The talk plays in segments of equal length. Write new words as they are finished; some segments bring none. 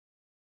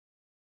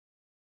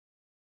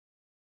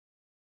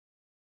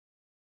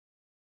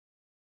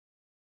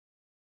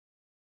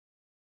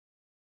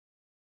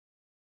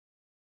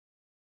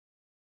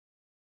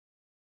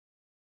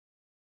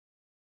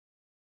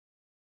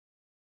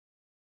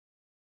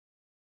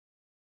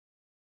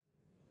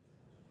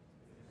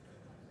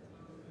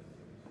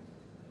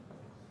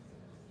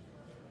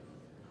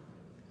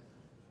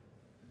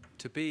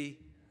To be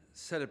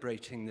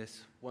celebrating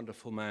this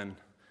wonderful man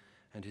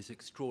and his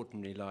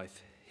extraordinary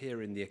life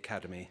here in the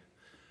Academy,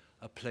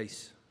 a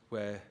place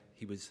where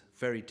he was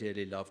very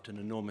dearly loved and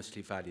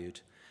enormously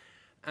valued,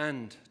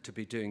 and to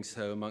be doing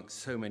so amongst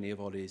so many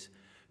of Ollie's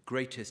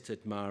greatest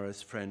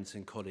admirers, friends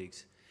and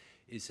colleagues,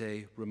 is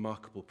a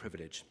remarkable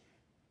privilege.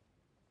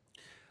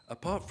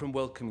 Apart from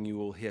welcoming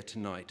you all here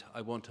tonight,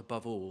 I want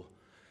above all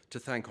to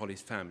thank Ollie's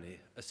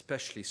family,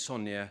 especially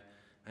Sonia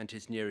and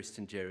his nearest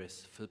and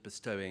dearest, for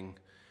bestowing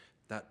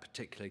that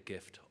particular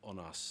gift on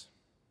us.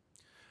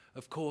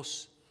 Of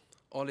course,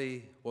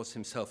 Ollie was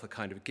himself a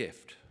kind of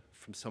gift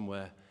from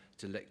somewhere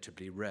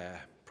delectably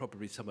rare,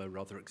 probably somewhere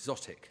rather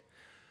exotic,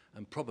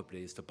 and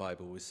probably, as the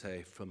Bible would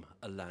say, from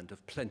a land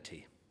of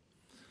plenty.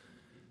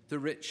 The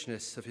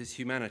richness of his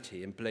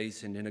humanity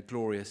emblazoned in a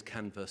glorious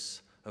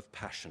canvas of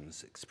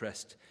passions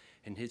expressed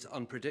in his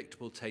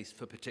unpredictable taste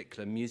for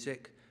particular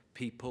music,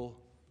 people,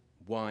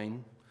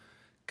 wine,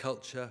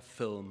 culture,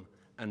 film,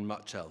 and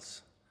much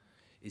else,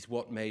 is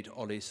what made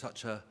Ollie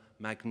such a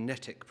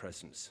magnetic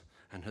presence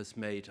and has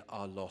made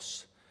our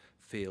loss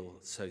feel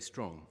so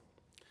strong.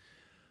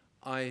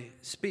 I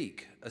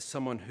speak as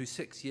someone who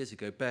 6 years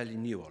ago barely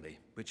knew Ollie,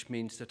 which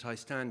means that I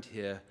stand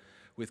here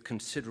with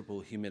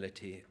considerable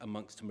humility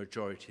amongst a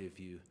majority of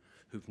you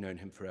who've known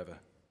him forever.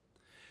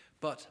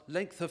 But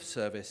length of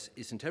service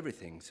isn't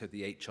everything, so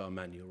the HR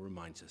manual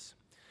reminds us.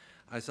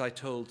 As I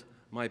told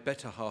my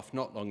better half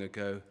not long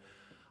ago,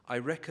 I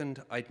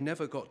reckoned I'd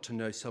never got to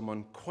know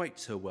someone quite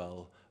so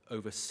well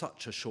over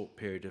such a short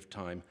period of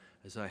time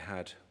as I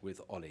had with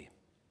Ollie.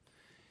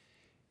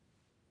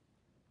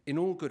 In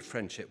all good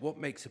friendship, what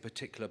makes a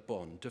particular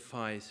bond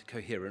defies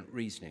coherent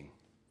reasoning.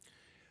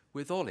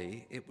 With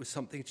Ollie, it was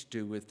something to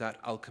do with that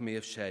alchemy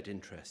of shared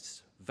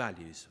interests,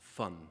 values,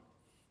 fun,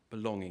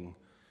 belonging,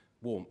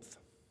 warmth,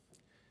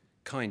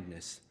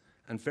 kindness,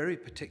 and very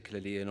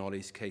particularly in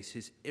Ollie's case,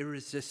 his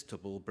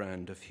irresistible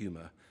brand of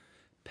humour,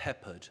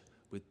 peppered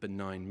with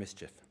benign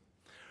mischief.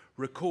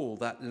 Recall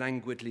that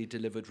languidly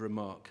delivered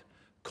remark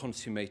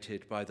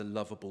consummated by the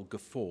lovable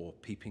guffaw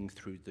peeping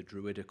through the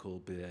druidical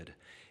beard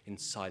in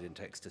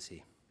silent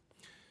ecstasy.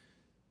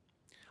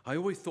 I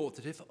always thought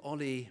that if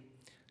Ollie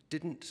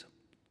didn't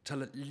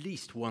tell at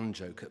least one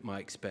joke at my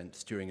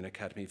expense during an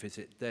Academy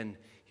visit, then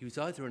he was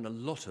either in a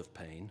lot of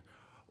pain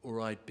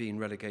or I'd been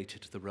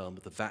relegated to the realm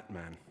of the vat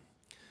man.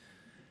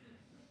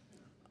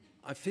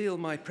 I feel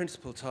my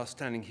principal task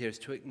standing here is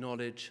to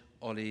acknowledge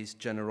Ollie's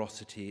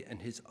generosity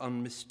and his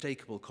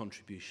unmistakable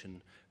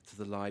contribution to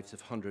the lives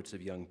of hundreds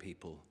of young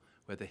people,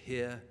 whether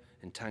here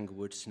in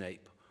Tanglewood,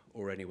 Snape,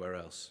 or anywhere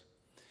else.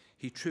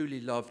 He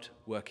truly loved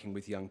working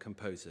with young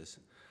composers.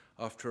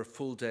 After a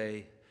full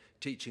day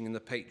teaching in the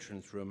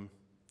patrons' room,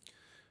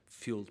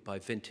 fueled by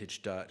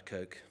vintage Diet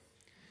Coke,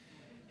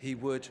 he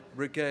would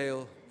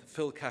regale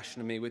Phil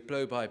Cashin and me with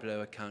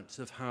blow-by-blow accounts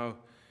of how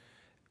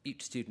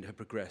each student had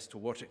progressed or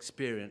what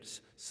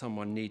experience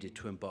someone needed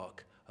to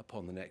embark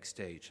upon the next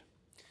stage.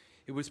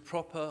 It was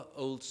proper,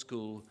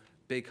 old-school,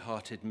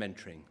 big-hearted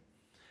mentoring,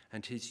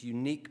 and his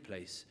unique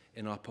place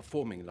in our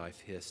performing life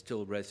here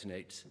still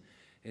resonates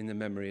in the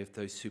memory of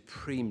those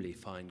supremely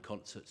fine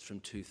concerts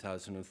from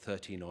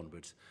 2013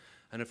 onwards,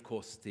 and of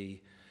course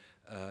the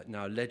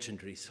now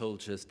legendary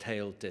Soldier's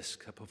Tale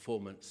disc, a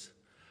performance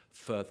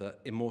further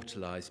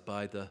immortalized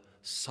by the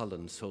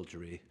sullen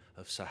soldiery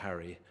of Sir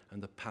Harry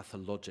and the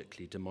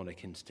pathologically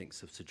demonic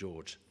instincts of Sir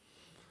George.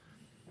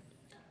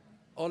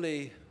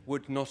 Ollie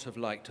would not have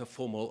liked a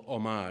formal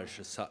homage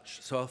as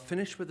such, so I'll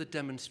finish with a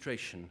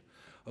demonstration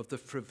of the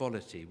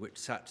frivolity which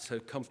sat so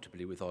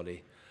comfortably with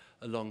Ollie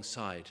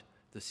alongside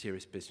the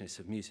serious business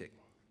of music.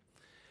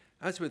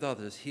 As with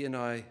others, he and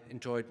I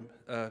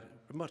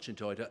much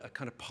enjoyed a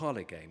kind of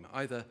parlour game,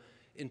 either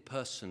in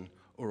person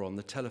or on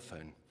the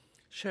telephone,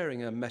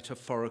 sharing a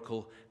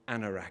metaphorical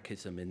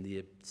anarchism in the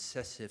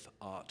obsessive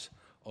art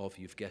of,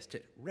 you've guessed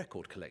it,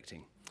 record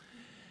collecting.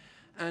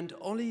 And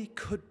Ollie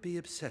could be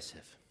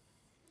obsessive.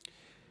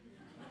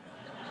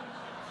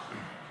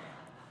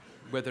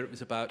 Whether it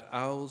was about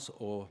owls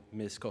or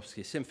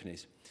Miaskovsky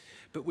symphonies.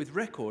 But with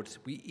records,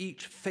 we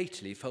each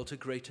fatally felt a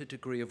greater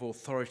degree of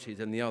authority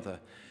than the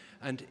other,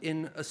 and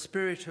in a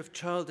spirit of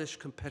childish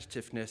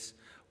competitiveness,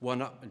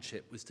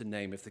 one-upmanship was the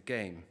name of the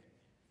game.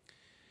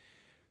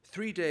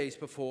 3 days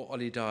before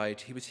Ollie died,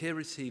 he was here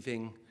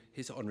receiving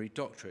his honorary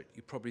doctorate.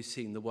 You've probably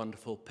seen the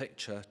wonderful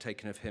picture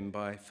taken of him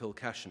by Phil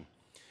Cashin.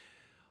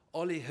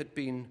 Ollie had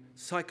been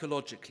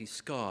psychologically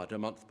scarred a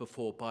month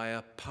before by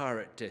a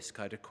pirate disc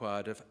I'd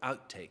acquired of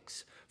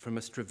outtakes from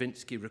a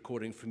Stravinsky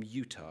recording from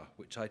Utah,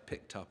 which I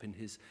picked up in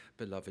his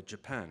beloved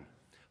Japan.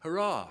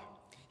 Hurrah!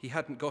 He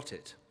hadn't got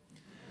it.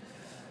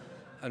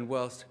 And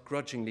whilst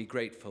grudgingly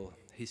grateful,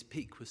 his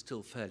peak was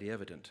still fairly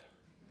evident.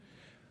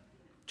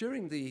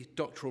 During the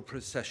doctoral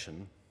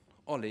procession,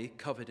 Ollie,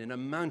 covered in a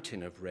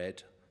mountain of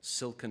red,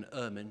 silk and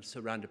ermine,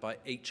 surrounded by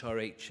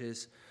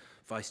HRHs,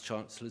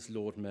 vice-chancellors,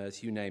 lord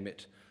mayors, you name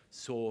it,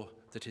 saw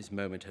that his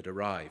moment had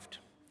arrived.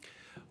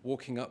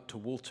 Walking up to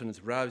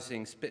Walton's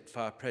rousing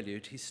Spitfire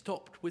prelude, he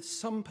stopped with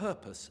some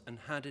purpose and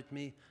handed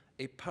me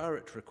a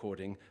pirate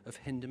recording of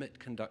Hindemith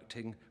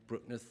conducting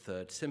Bruckner's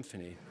Third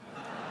Symphony.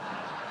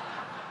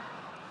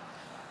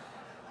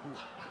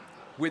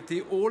 With the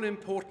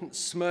all-important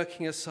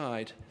smirking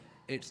aside,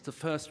 it's the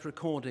first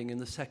recording in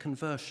the second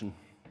version.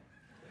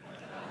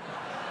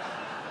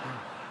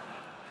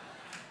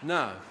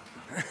 Now,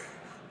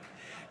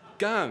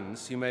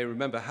 gowns, you may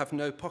remember, have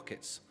no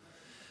pockets.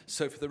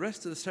 So for the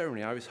rest of the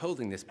ceremony, I was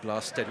holding this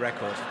blasted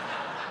record.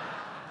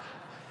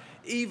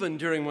 Even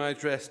during my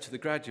address to the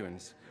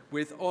graduands,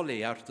 with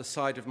OLLY out of the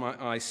side of my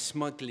eye,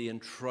 smugly and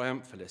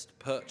triumphalist,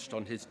 perched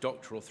on his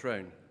doctoral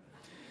throne.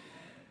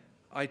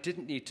 I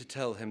didn't need to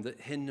tell him that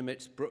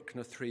Hindemith's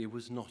Bruckner 3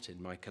 was not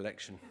in my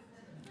collection.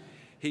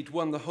 He'd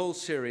won the whole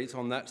series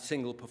on that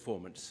single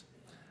performance.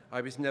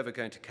 I was never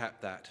going to cap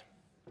that.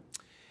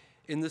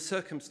 In the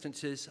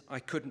circumstances, I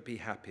couldn't be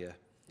happier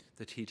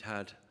that he'd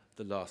had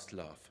the last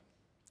laugh.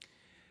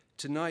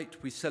 Tonight,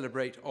 we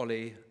celebrate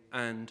OLLY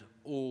and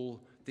all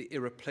the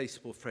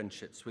irreplaceable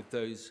friendships with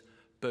those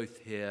both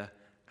here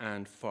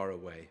and far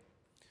away.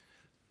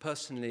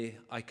 Personally,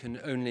 I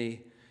can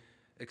only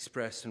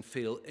express and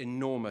feel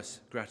enormous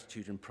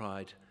gratitude and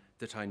pride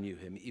that I knew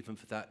him, even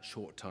for that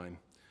short time,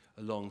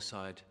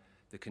 alongside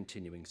the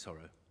continuing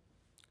sorrow.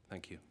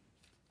 Thank you.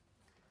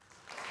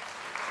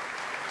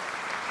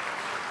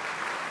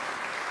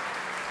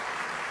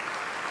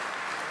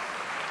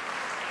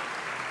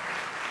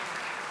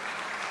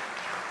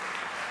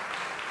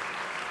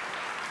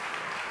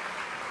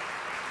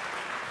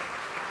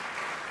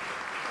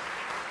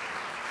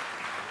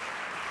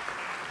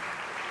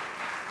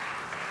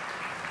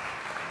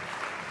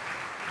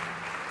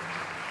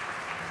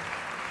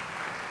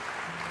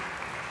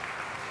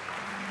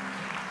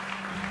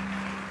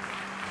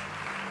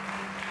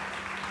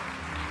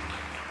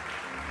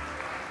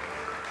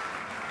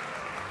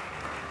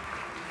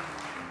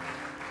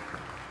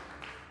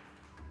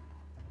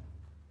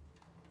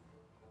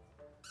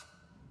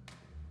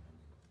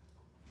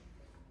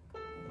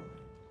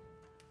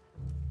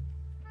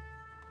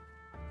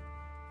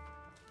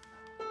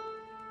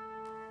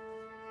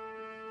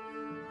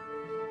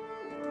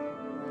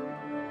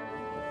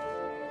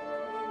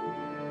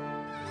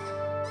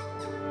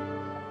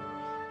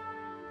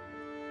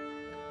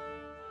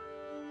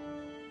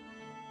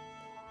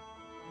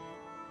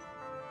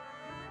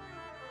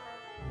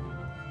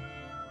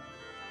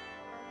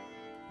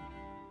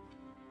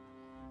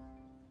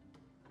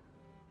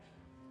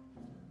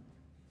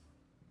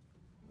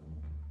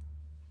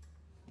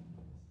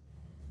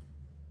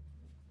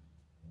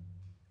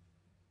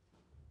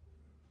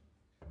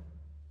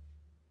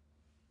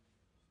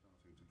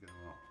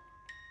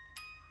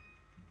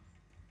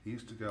 He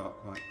used to go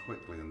up quite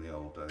quickly in the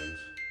old days.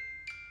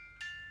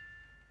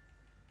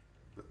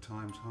 But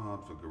time's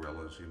hard for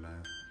gorillas, you know.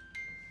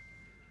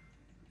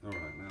 All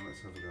right, now let's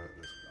have a go at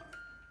this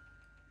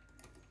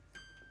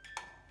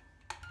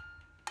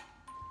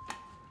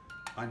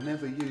guy. I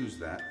never use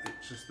that,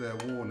 it's just they're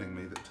warning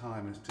me that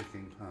time is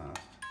ticking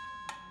past.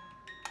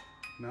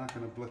 Now I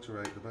can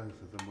obliterate the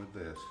both of them with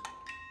this.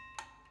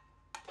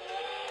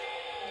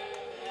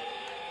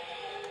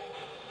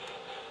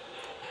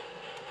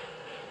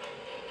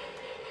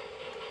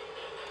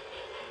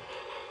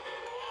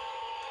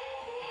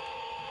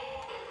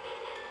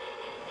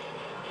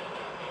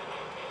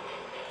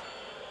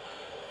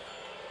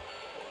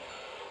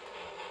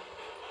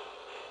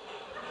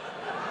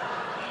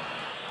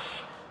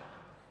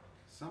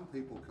 Some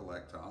people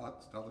collect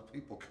art, other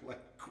people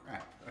collect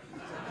crap.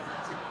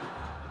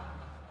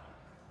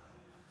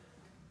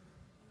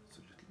 It's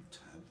a little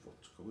tab what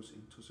goes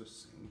into the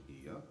thing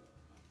here.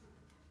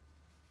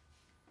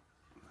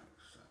 Like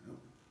so.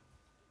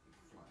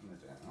 Flatten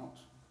it out.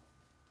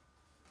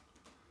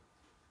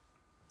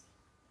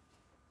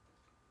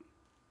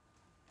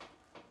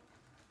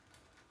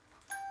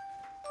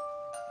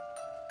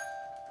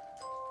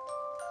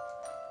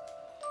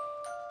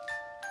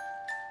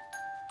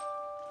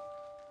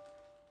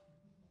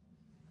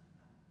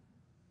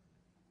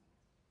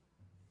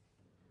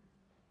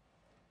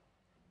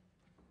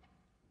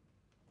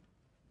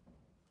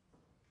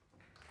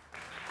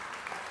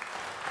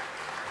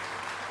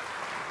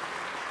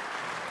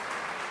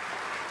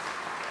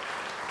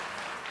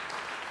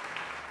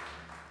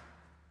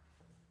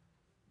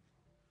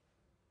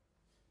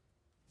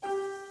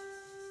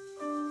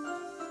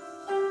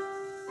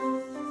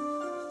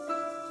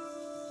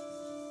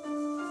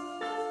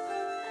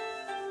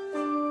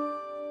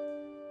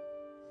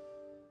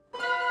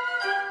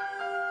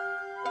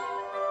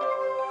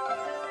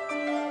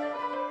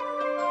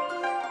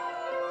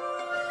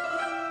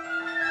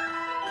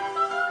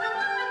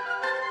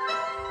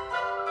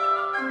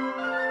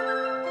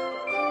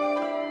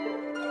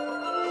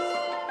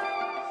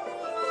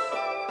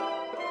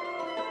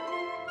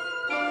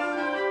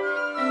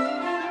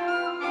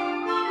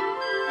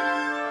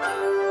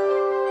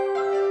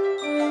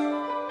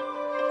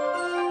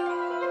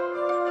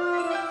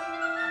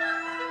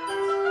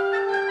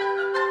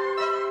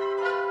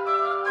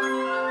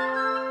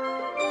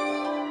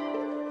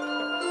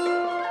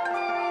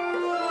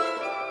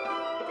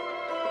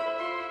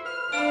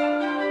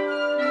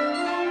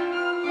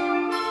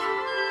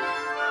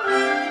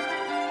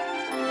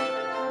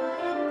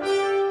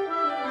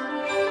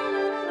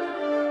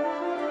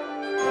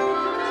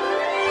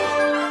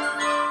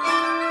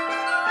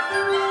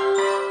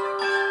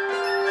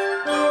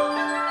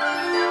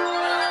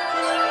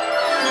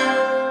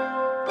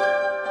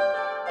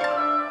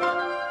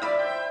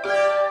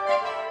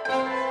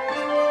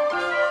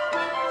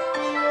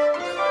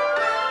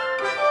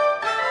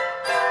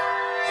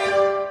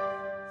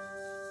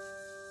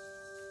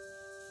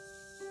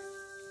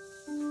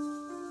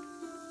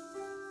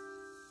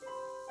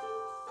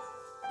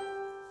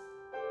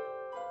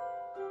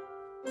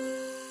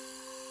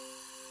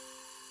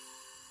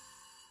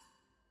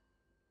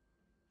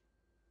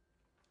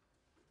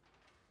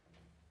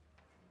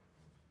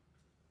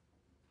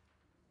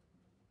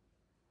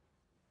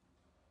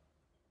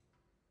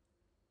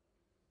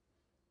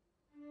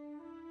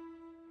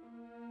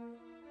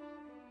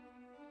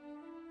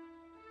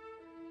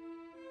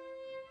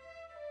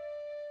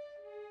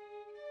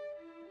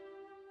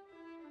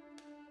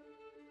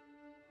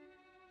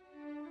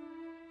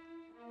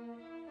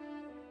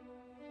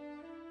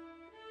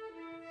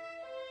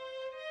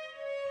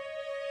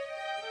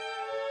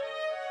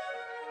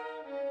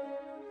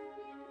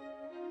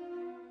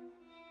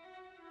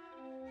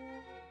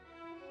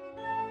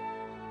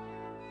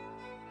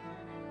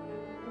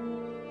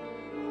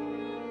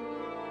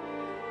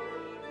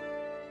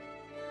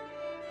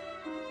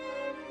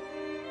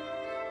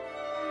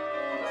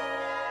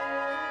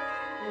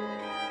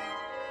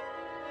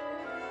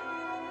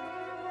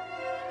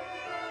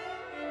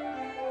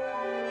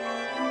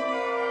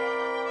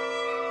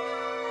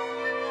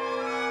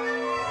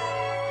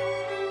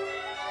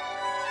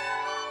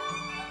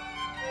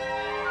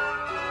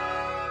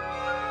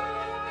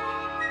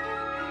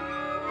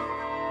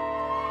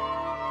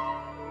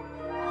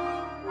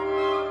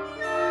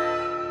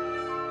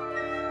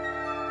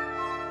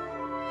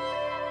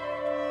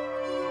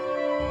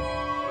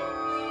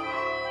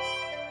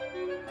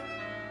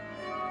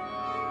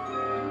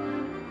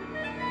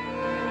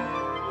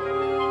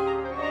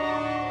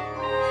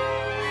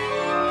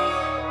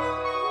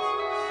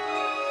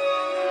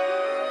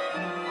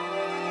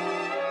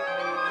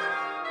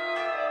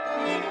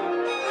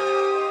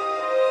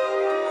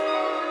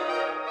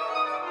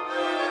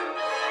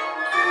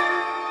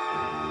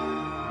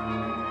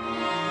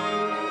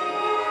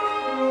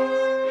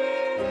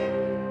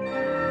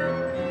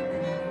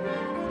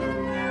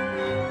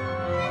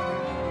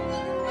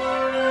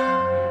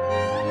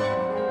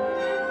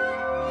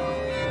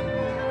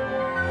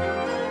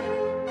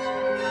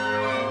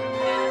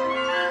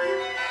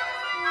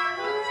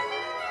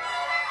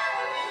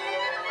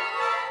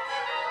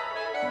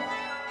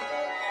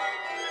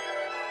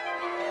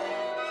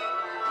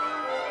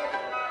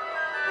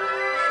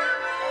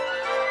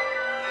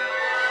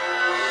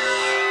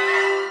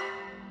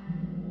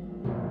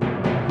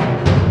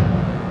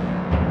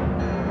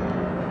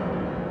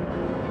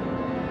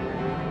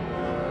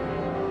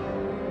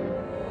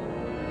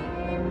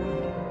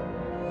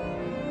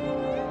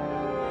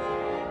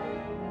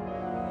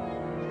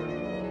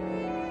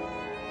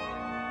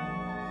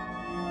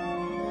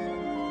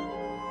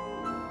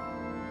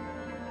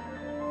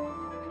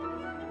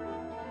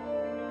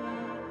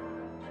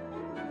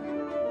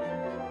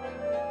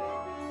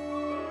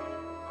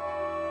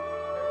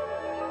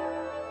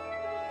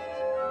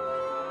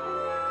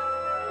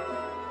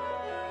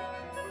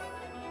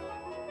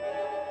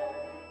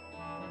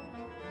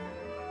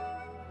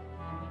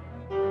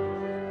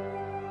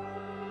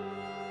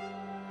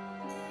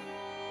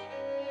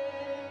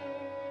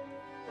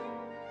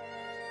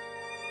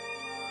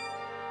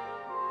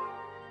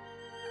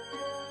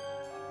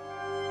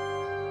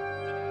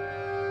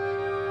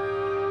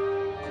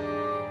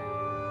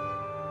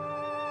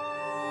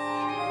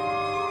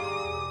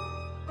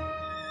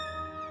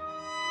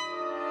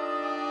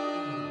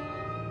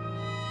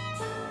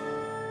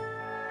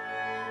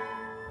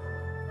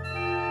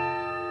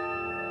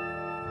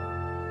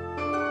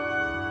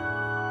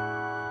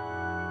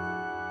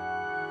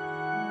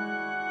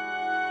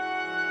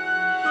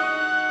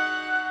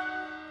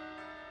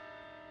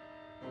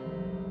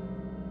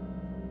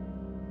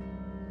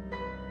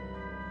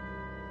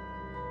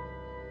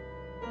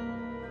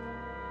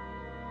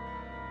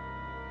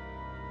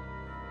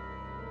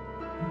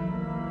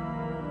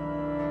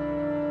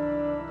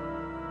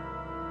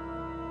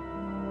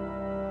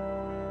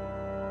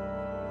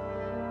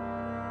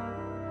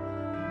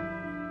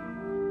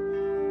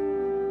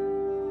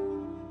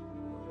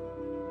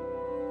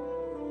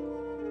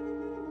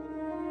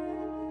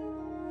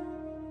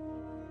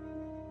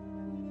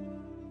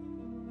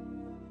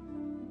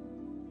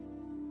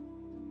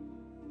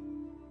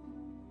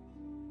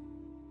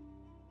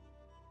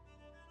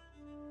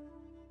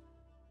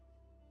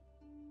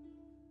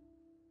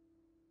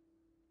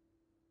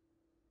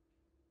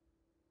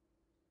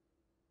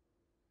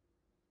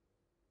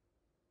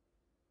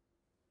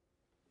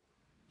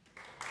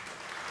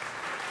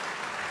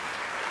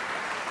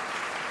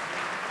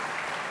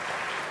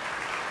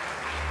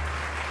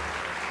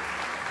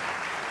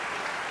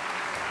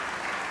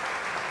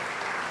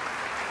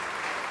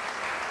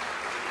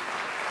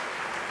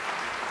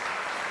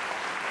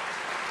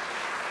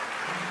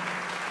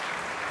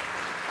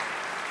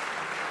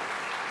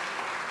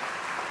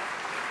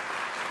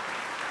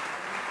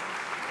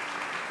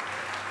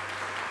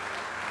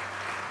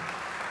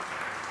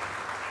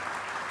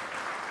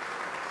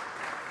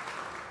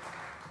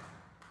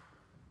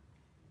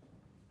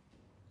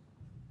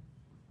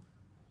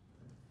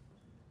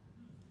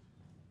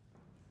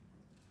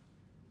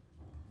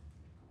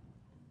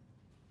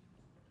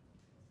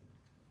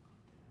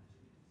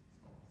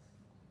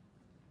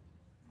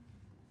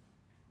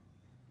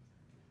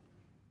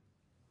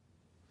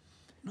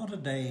 Not a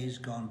day's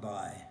gone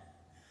by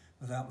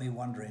without me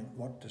wondering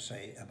what to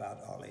say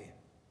about Ollie.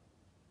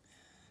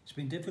 It's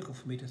been difficult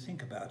for me to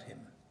think about him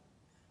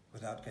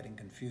without getting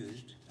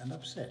confused and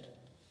upset.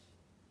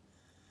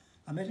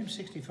 I met him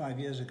 65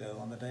 years ago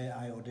on the day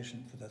I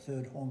auditioned for the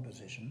third horn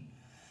position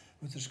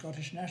with the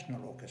Scottish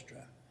National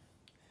Orchestra.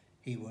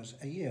 He was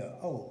a year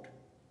old.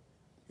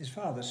 His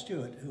father,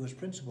 Stuart, who was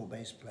principal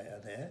bass player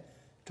there,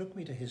 took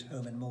me to his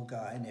home in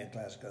Mulgai near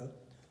Glasgow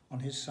on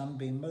his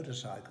Sunbeam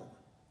motorcycle,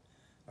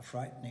 a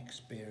frightening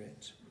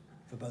experience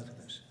for both of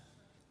us,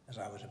 as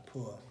I was a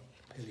poor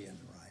pillion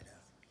rider.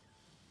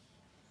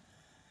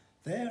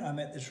 There I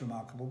met this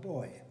remarkable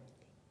boy,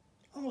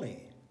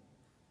 Ollie.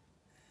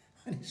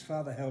 When his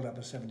father held up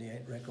a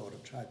 78 record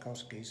of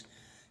Tchaikovsky's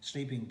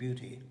Sleeping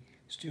Beauty,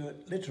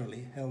 Stuart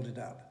literally held it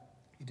up.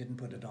 He didn't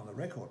put it on the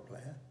record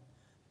player.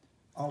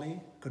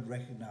 Ollie could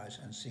recognise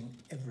and sing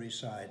every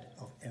side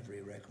of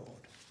every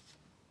record.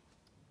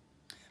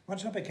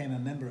 Once I became a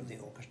member of the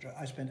orchestra,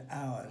 I spent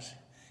hours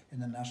in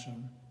the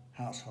Knussen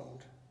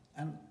household,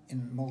 and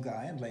in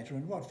Mulgai and later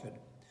in Watford,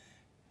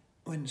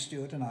 when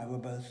Stuart and I were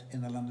both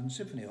in the London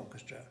Symphony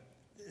Orchestra.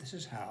 This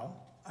is how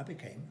I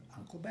became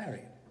Uncle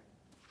Barry.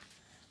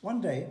 One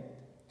day,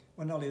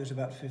 when Ollie was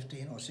about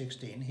 15 or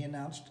 16, he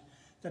announced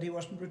that he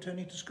wasn't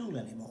returning to school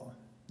anymore.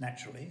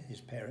 Naturally,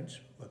 his parents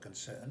were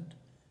concerned,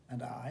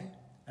 and I,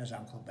 as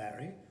Uncle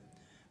Barry,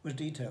 was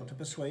detailed to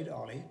persuade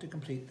Ollie to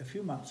complete the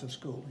few months of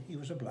school he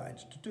was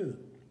obliged to do.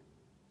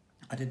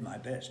 I did my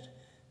best,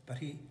 but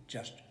he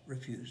just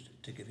refused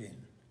to give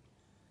in.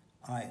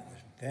 I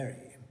was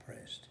very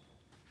impressed.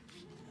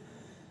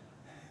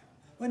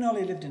 When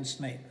Ollie lived in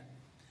Snape,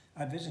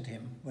 I'd visit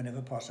him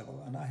whenever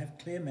possible, and I have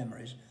clear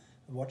memories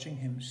of watching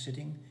him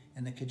sitting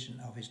in the kitchen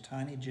of his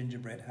tiny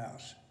gingerbread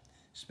house,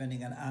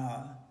 spending an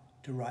hour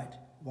to write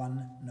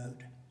one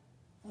note,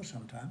 or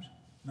sometimes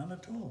none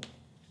at all.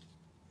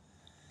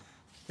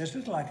 There's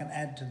little I can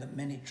add to the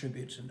many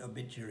tributes and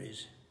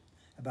obituaries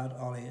about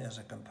Ollie as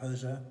a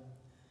composer,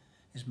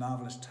 his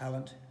marvellous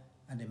talent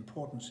and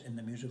importance in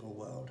the musical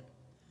world.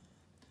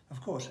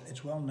 Of course,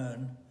 it's well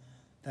known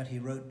that he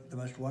wrote the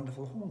most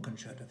wonderful horn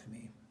concerto for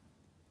me.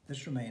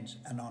 This remains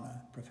an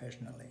honour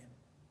professionally.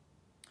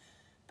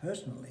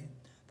 Personally,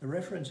 the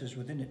references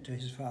within it to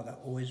his father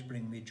always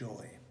bring me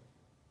joy.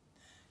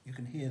 You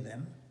can hear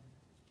them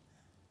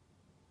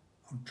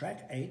on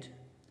track 8,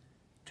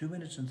 2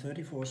 minutes and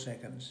 34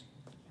 seconds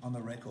on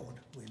the record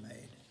we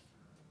made.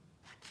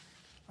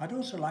 I'd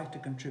also like to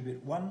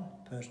contribute one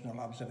personal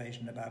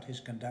observation about his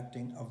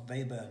conducting of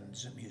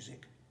Webern's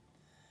music.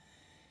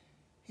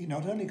 He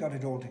not only got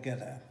it all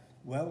together,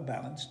 well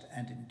balanced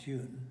and in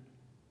tune,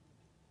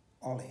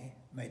 Ollie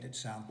made it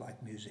sound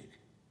like music.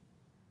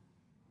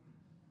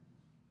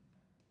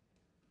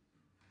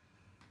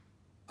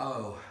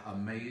 Oh,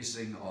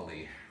 amazing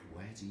Ollie.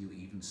 Where do you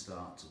even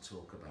start to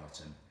talk about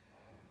him?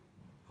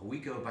 We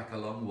go back a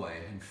long way.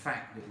 In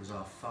fact, it was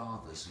our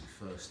fathers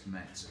who first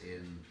met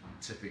in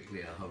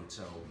typically a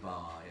hotel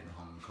bar in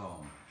Hong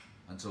Kong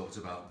and talked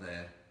about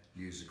their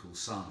musical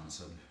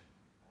sons. And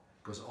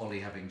because Ollie,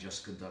 having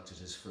just conducted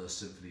his first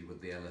symphony with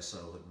the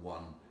LSO, had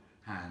won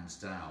hands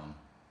down.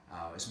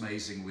 It's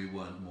amazing we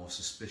weren't more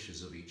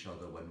suspicious of each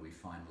other when we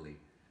finally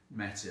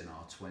met in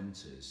our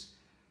 20s.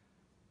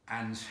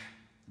 And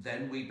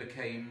then we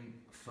became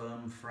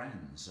firm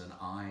friends, and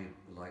I,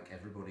 like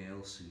everybody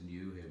else who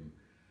knew him,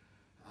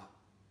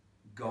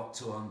 got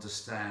to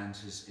understand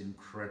his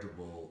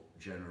incredible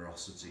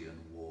generosity and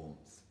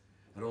warmth,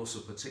 and also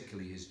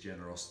particularly his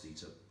generosity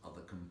to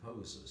other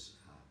composers.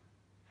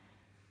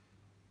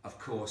 Of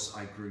course,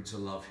 I grew to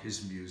love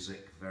his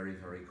music very,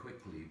 very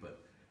quickly,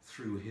 but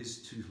through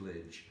his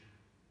tutelage,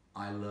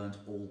 I learned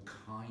all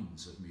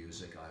kinds of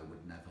music I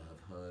would never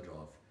have heard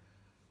of.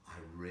 I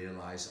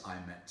realized I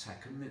met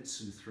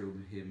Takemitsu through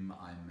him,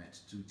 I met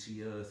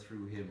Dutilleux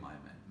through him, I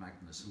met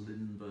Magnus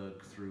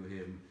Lindberg through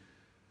him.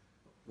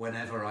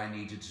 Whenever I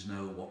needed to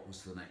know what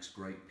was the next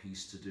great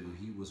piece to do,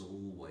 he was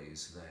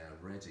always there,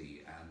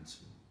 ready, and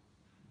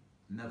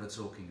never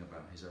talking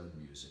about his own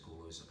music,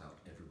 always about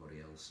everybody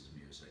else's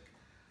music.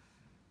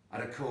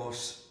 And of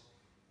course,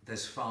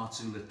 there's far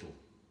too little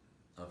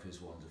of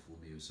his wonderful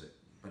music.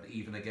 But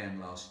even again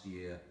last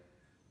year,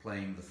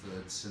 playing the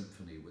Third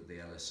Symphony with the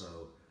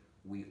LSO,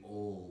 we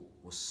all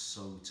were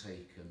so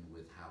taken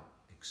with how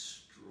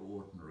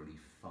extraordinarily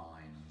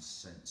fine and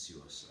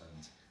sensuous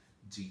and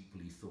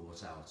deeply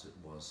thought out it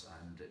was,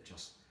 and it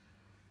just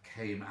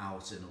came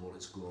out in all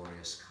its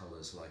glorious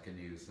colours like a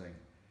new thing.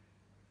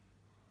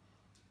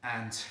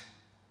 And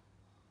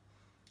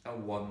a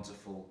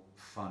wonderful,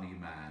 funny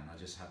man. I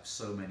just have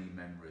so many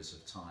memories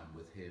of time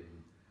with him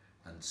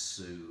and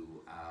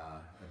Sue,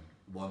 and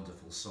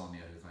wonderful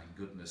Sonia, who thank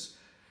goodness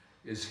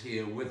is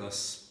here with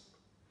us.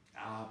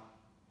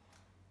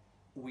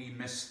 We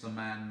miss the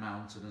Man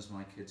Mountain, as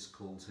my kids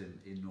called him,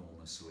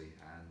 enormously,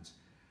 and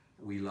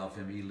we love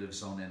him. He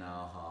lives on in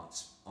our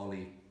hearts.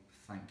 Ollie,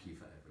 thank you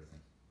for everything.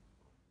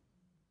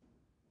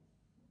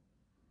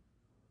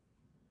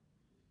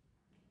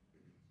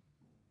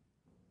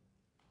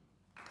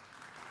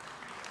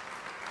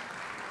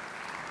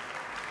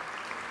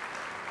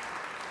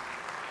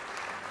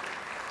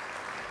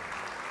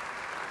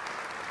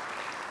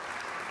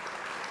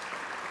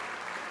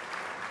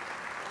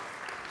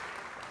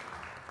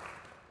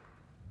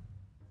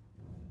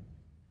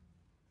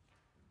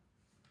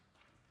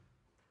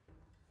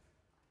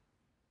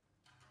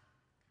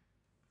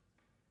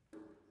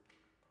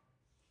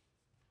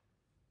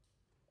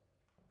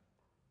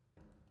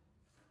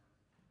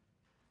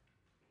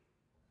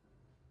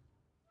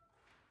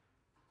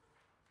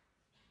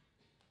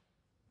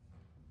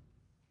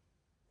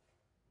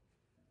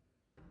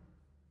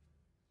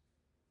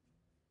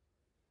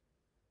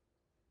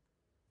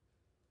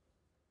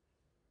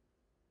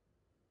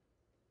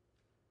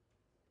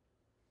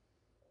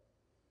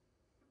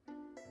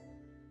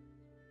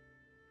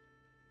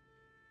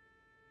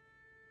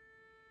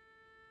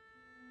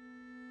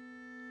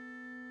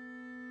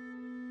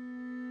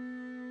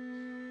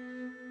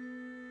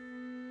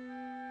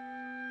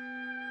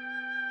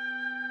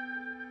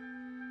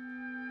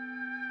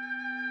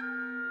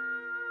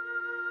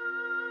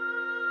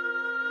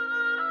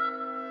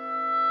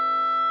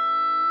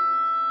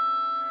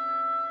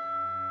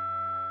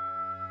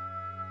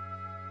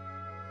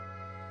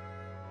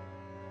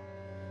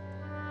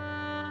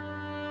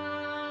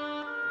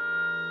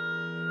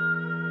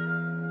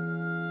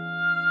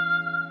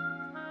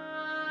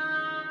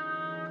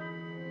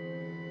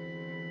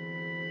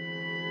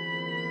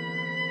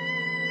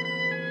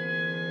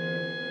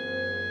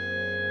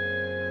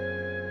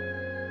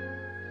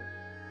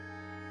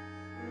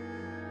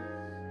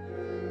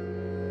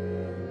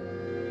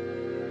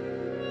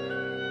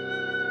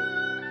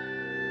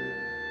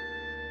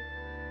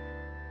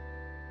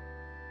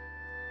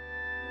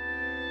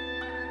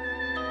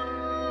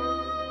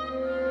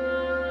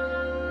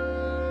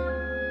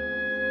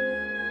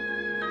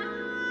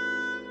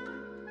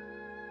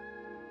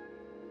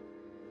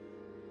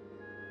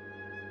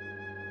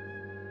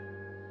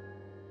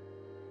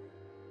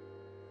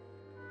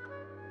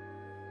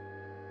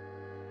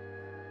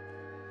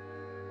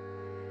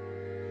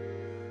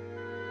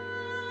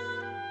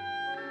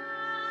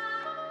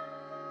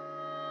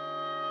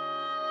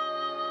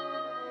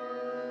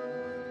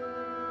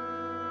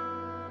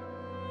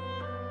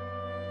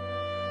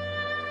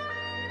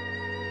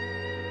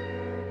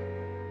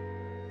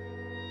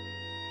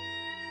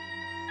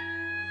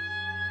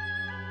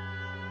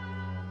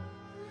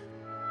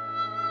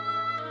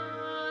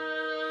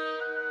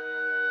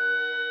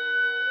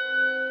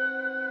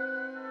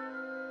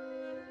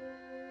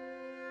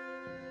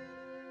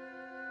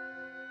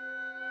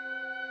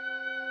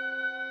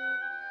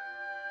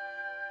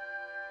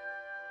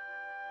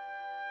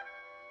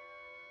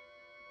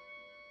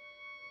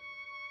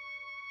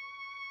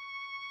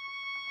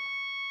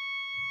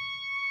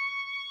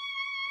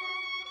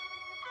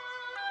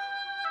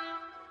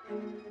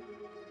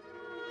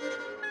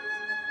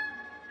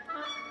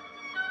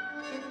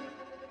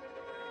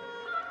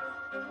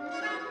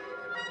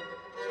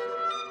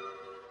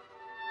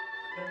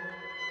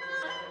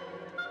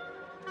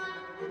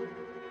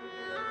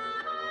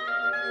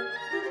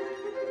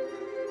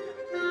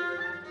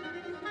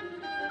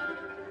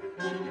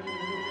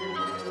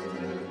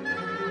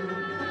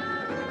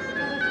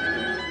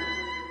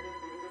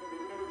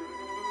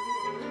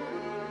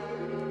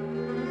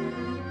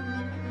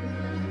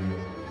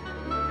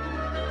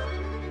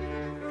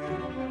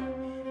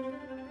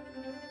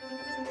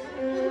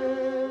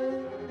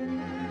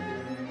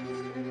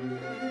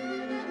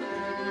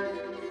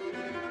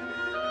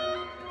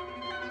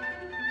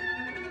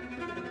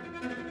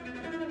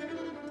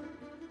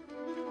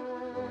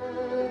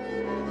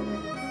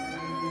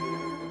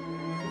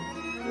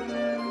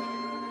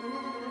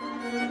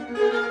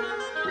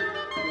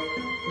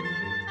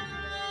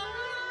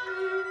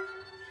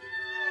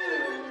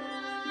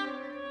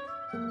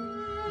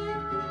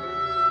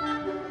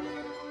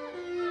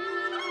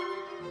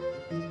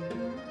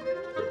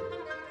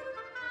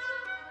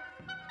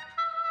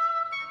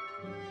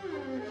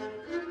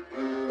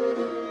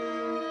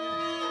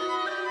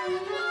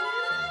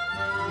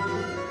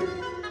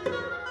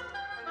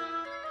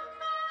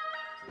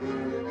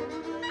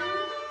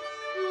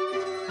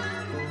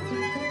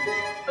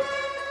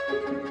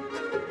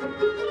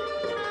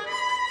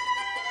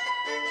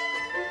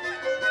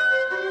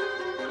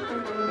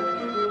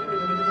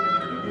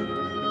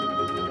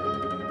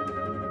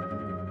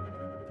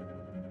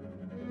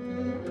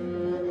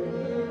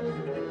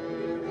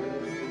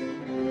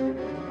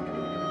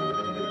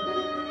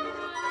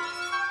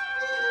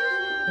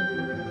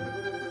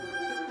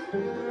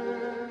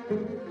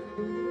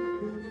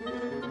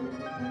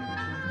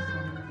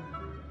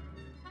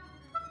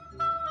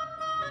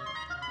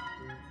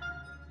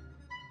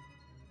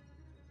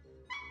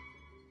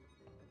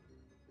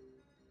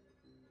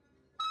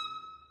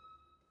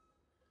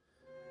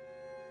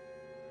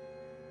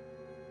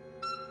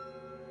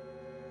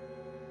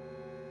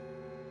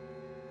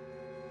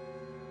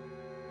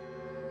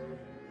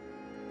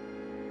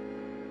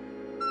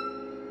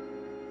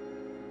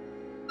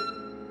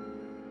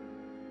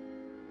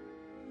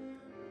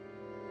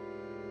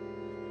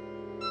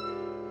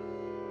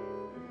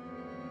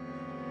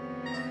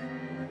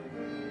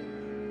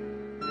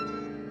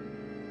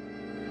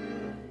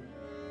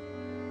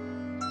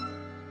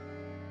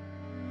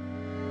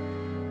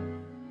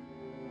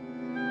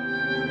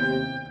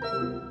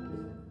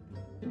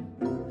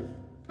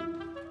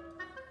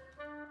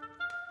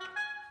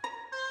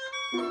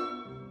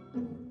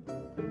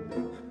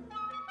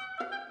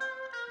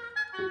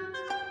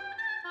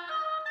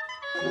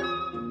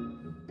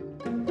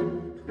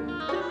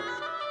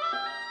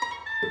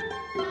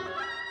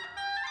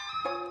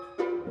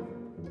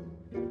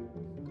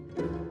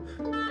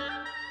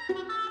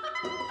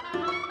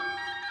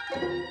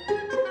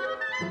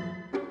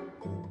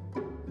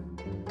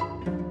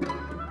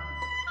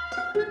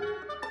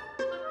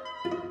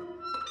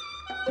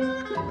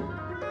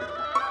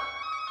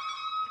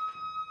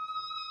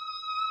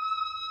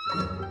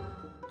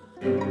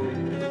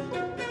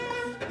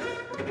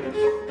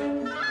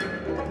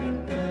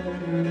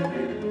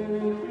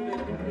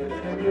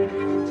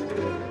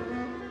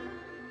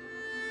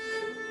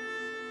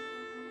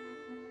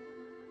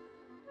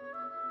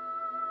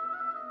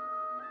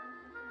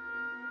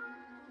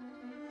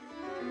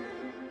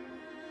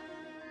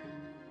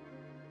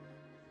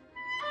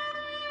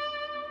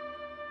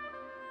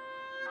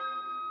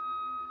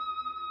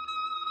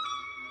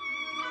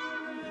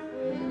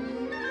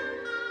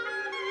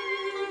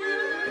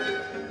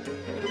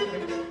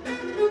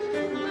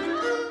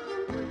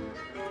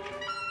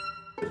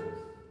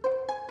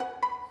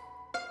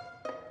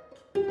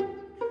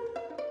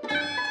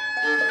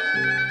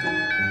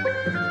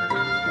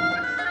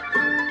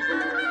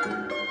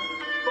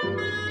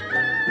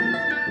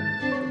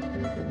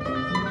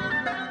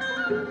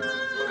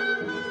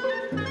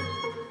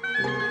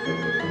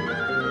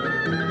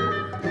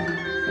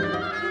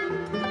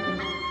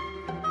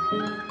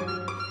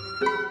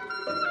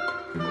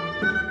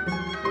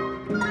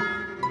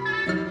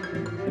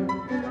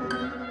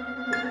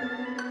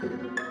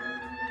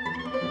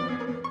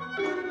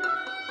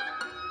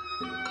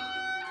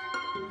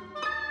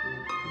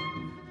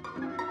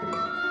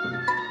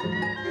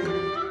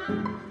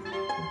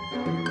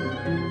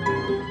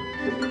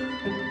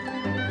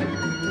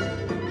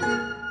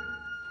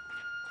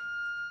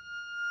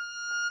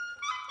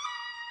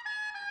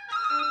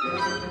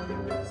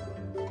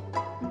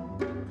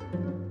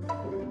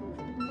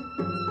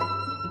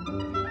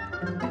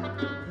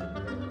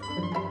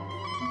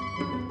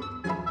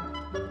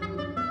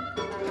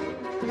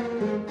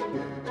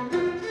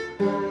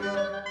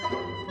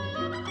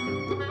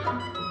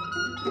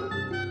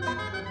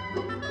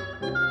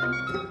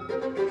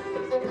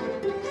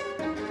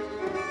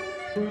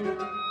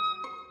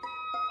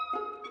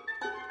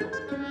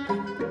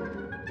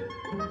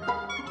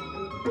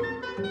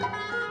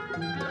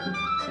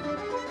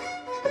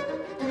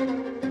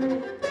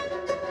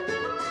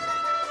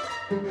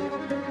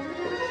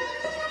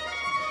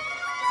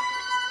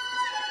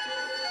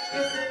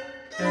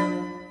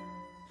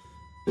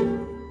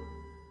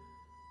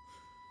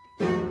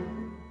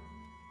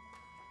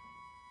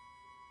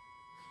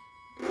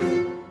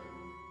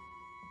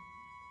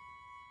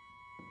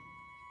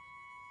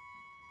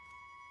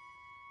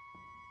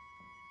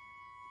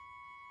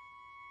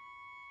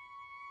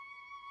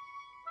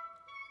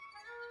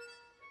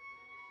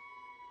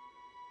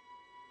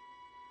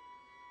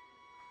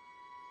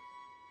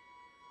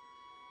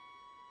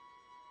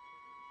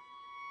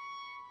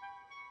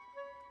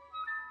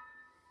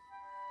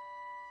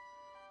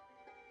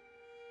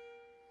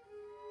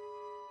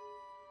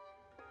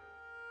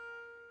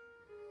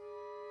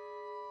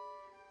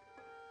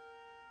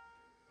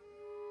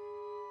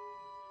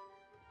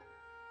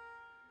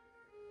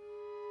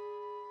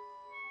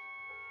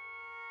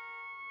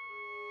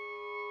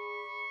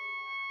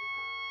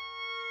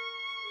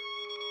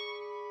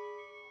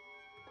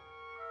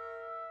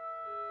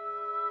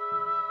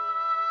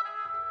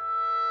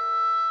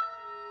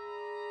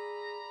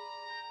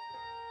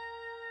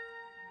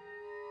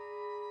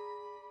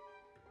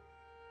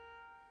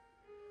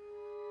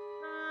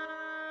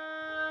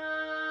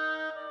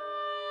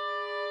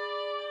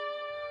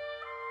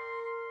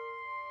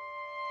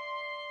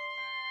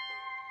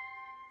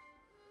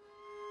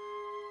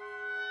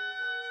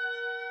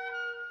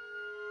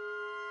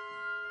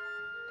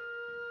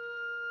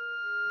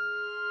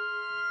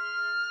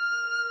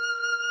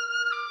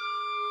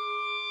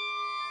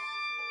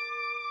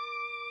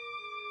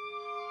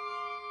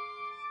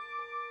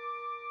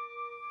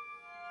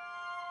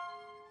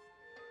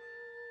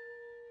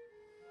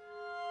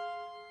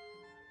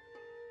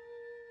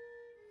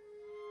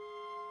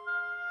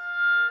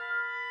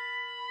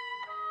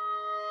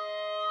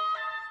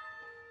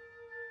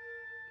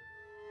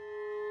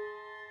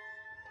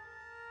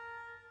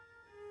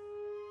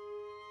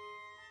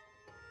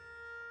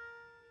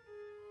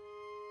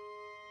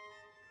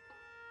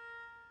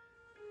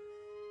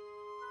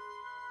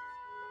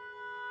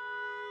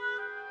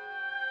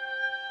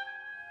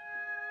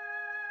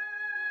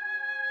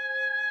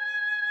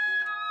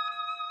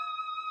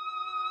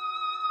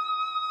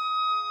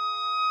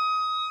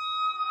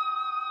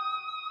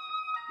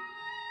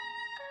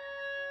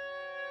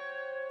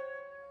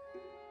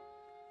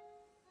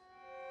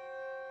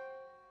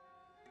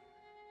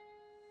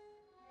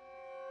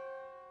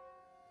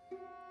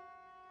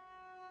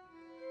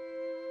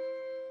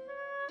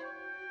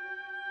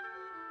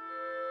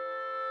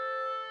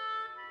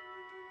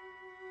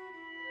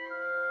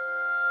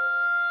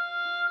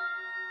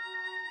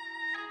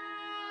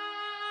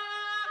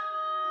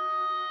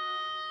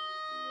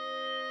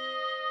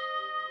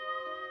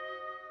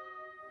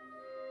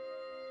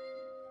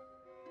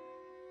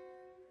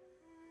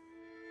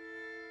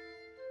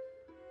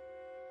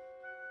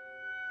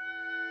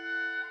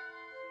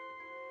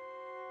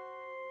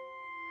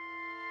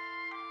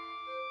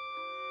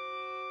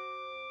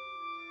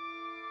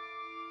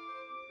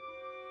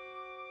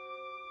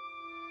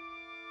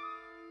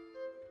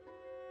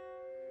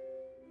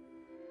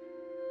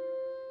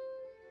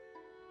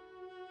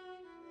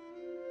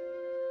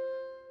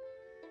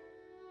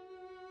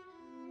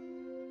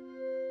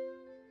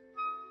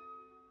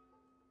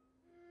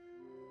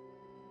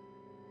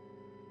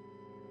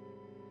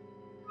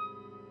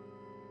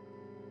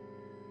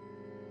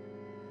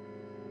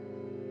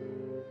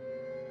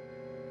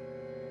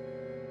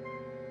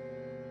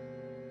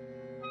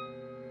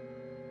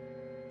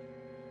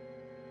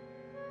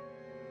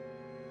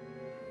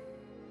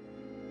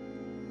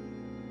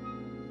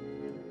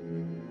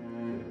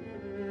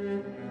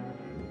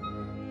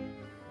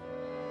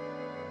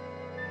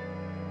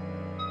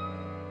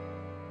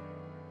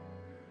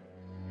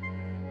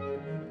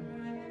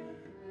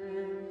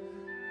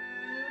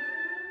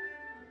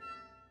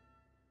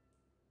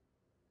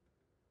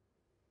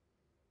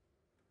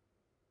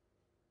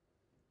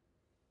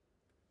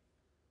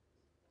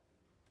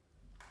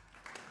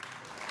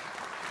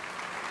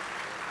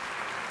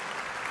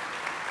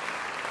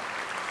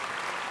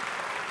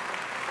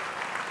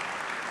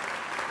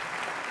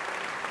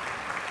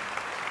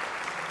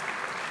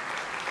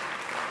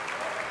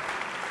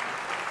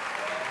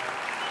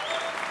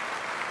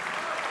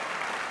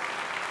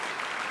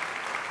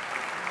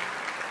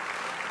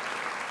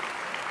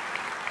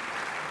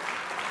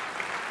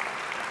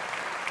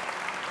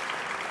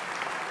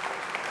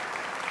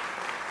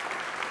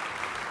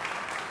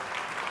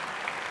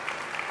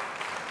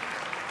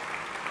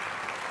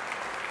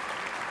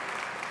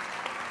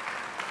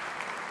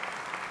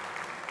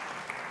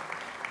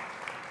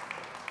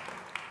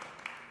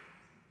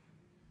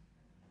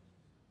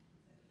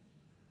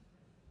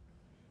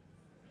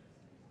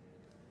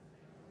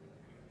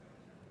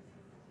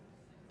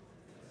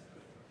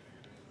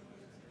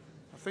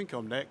 think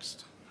I'm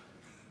next.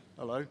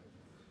 Hello. Is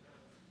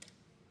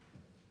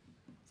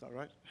that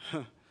right?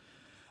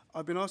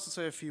 I've been asked to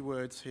say a few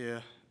words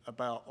here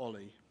about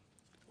Ollie,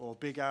 or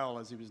Big Al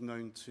as he was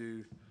known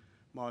to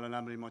Mile and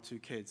Emily, my two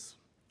kids,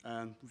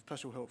 and with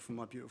special help from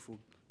my beautiful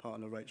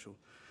partner Rachel.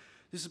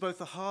 This is both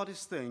the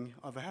hardest thing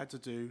I've ever had to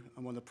do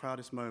and one of the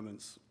proudest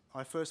moments.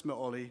 I first met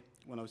Ollie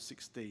when I was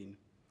 16.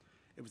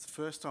 It was the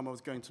first time I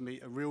was going to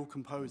meet a real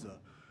composer,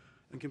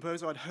 a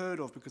composer I'd heard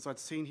of because I'd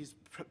seen his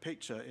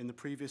picture in the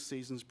previous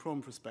season's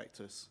prom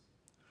prospectus.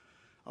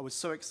 I was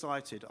so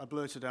excited, I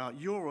blurted out,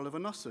 "You're Oliver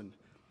Knussen,"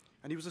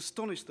 and he was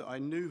astonished that I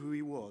knew who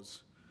he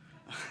was.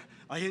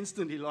 I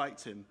instantly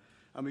liked him,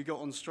 and we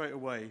got on straight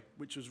away,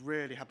 which has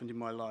rarely happened in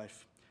my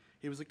life.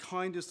 He was the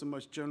kindest and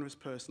most generous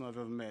person I've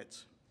ever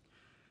met.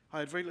 I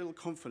had very little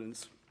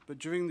confidence, but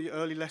during the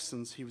early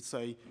lessons, he would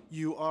say,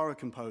 "You are a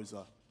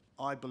composer.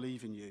 I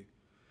believe in you."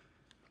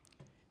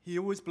 He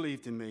always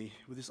believed in me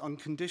with this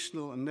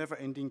unconditional and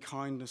never-ending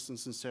kindness and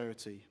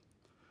sincerity.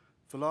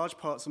 For large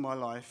parts of my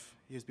life,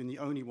 he has been the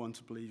only one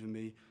to believe in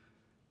me,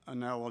 and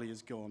now Ollie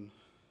is gone.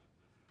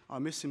 I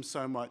miss him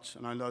so much,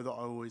 and I know that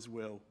I always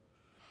will.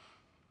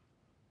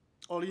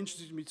 Ollie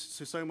introduced me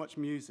to so much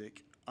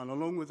music, and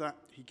along with that,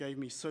 he gave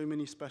me so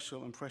many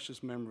special and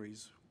precious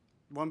memories.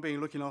 One being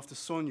looking after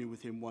Sonia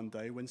with him one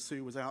day when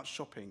Sue was out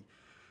shopping.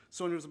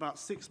 Sonia was about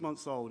 6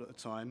 months old at the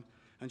time,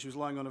 and she was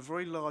lying on a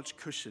very large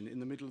cushion in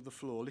the middle of the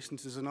floor, listening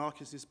to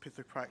Xenakis'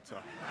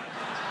 Pithepracta.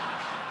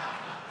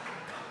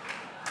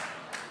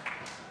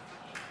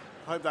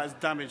 I hope that has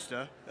damaged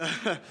her.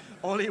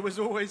 Ollie was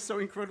always so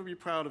incredibly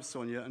proud of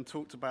Sonia and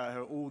talked about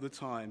her all the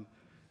time.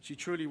 She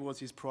truly was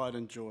his pride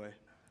and joy.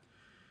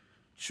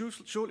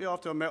 Shortly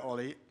after I met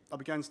Ollie, I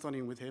began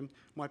studying with him.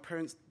 My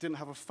parents didn't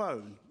have a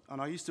phone,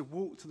 and I used to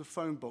walk to the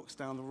phone box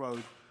down the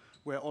road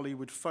where Ollie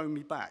would phone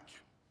me back.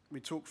 We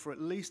talked for at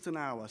least an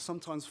hour,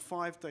 sometimes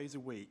 5 days a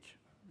week.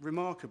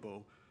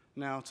 Remarkable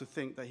now to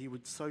think that he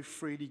would so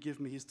freely give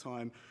me his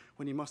time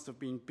when he must have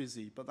been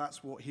busy, but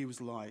that's what he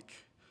was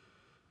like.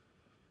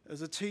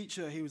 As a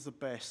teacher, he was the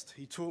best.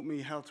 He taught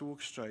me how to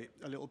orchestrate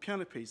a little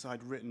piano piece I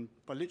had written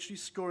by literally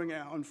scoring it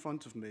out in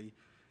front of me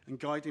and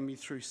guiding me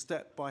through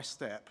step by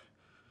step.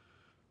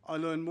 I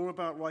learned more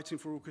about writing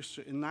for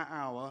orchestra in that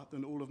hour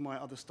than all of my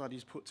other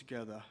studies put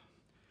together.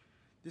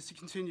 This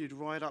continued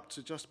right up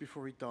to just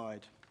before he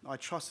died. I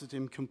trusted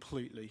him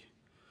completely.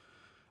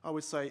 I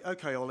would say,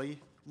 "Okay,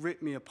 Ollie,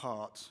 rip me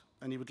apart,"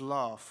 and he would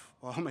laugh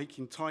while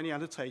making tiny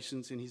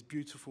annotations in his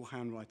beautiful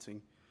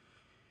handwriting.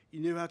 He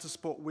knew how to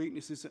spot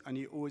weaknesses, and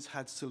he always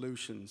had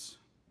solutions.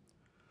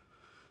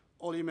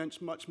 Ollie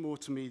meant much more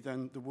to me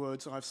than the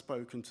words I've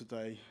spoken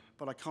today,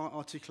 but I can't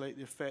articulate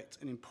the effect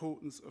and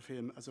importance of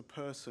him as a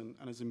person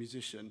and as a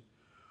musician.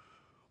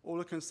 All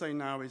I can say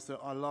now is that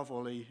I love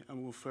Ollie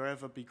and will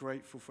forever be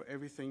grateful for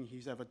everything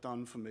he's ever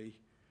done for me.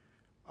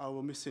 I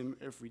will miss him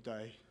every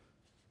day.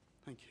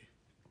 Thank you.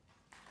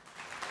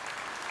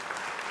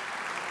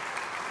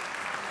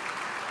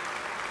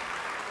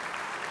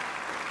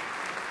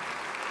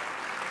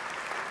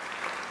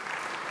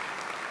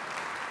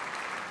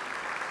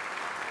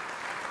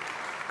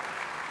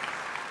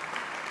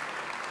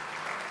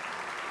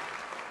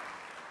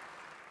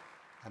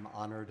 I'm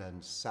honored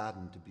and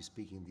saddened to be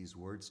speaking these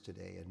words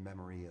today in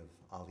memory of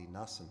Oliver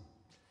Knussen.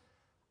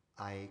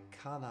 I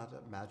cannot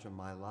imagine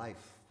my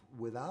life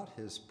without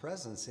his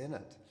presence in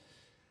it.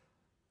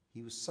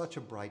 He was such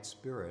a bright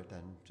spirit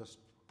and just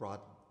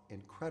brought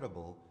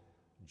incredible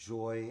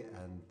joy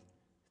and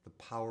the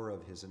power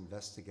of his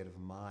investigative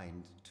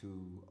mind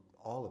to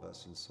all of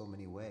us in so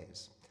many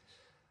ways.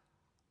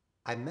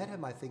 I met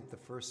him, I think, the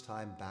first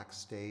time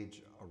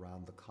backstage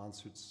around the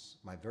concerts,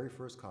 my very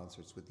first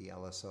concerts with the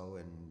LSO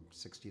in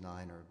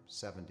 69 or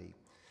 70.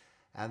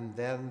 And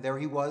then there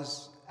he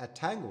was at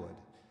Tanglewood.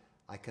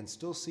 I can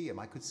still see him.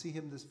 I could see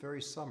him this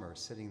very summer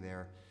sitting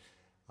there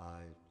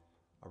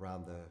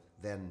around the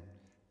then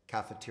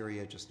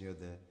cafeteria just near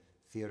the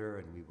theater,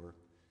 and we were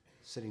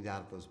sitting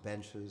down at those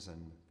benches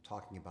and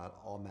talking about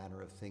all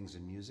manner of things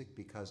in music,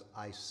 because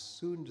I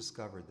soon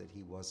discovered that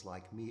he was,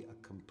 like me, a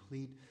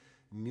complete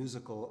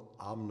musical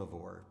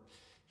omnivore.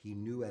 He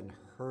knew and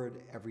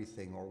heard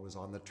everything, or was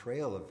on the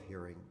trail of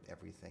hearing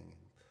everything.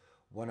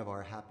 One of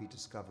our happy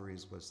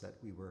discoveries was that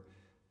we were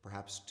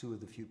perhaps two of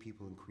the few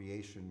people in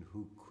creation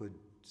who could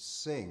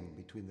sing,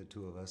 between the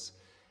two of us,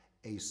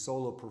 a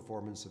solo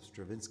performance of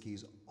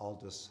Stravinsky's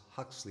Aldous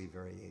Huxley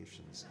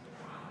variations.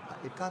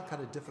 It got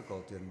kind of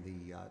difficult in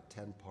the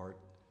 10-part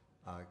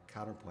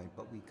counterpoint,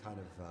 but we kind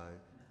of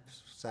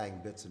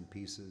sang bits and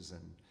pieces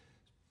and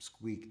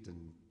squeaked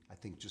and I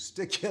think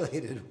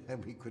gesticulated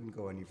when we couldn't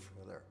go any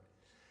further.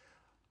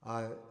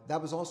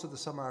 That was also the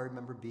summer I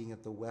remember being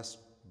at the West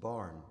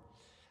Barn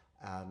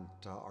and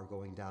are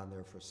going down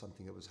there for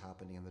something that was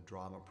happening in the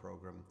drama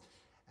program.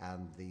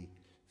 And the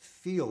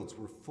fields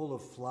were full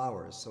of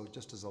flowers. So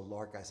just as a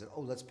lark, I said,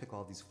 "Oh, let's pick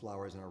all these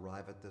flowers and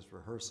arrive at this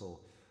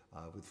rehearsal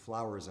with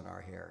flowers in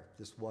our hair."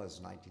 This was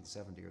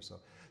 1970 or so.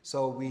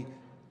 So we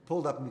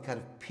pulled up and we kind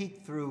of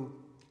peeked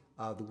through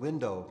the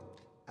window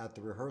at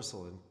the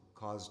rehearsal and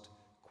caused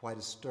quite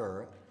a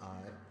stir.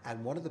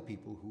 And one of the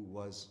people who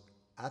was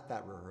at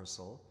that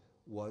rehearsal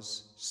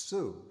was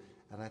Sue.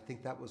 And I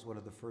think that was one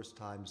of the first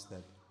times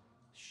that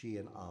she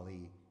and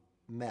Ollie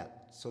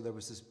met. So there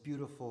was this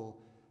beautiful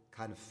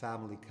kind of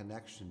family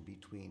connection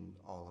between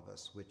all of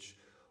us, which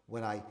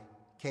when I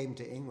came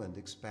to England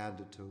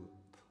expanded to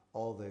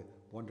all the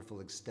wonderful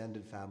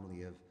extended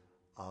family of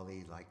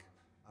Ollie, like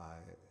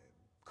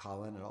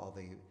Colin and all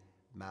the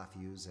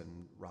Matthews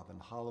and Robin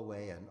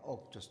Holloway and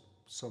just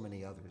so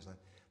many others.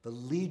 The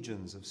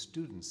legions of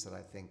students that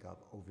I think of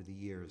over the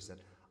years that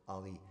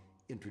Ollie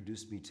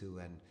introduced me to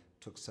and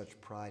took such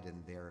pride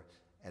in their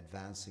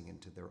advancing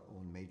into their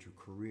own major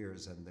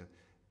careers, and the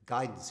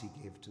guidance he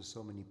gave to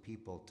so many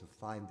people to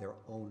find their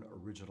own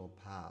original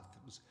path.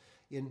 It was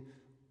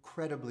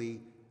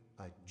incredibly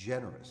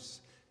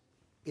generous.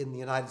 In the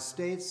United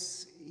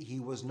States, he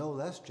was no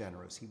less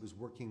generous. He was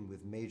working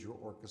with major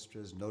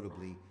orchestras,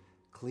 notably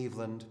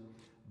Cleveland,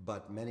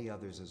 but many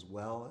others as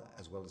well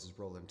as his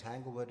role in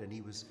Tanglewood, and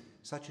he was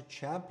such a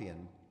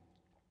champion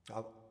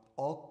of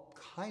all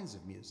kinds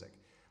of music.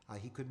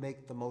 He could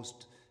make the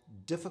most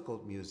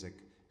difficult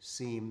music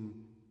seem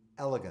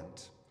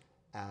elegant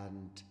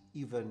and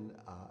even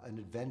an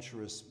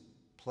adventurous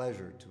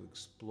pleasure to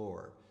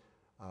explore.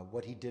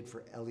 What he did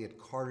for Elliott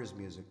Carter's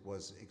music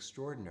was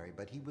extraordinary,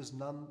 but he was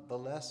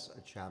nonetheless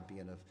a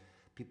champion of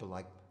people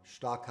like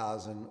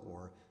Stockhausen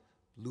or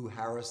Lou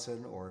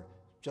Harrison or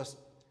just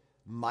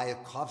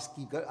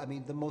Mayakovsky. I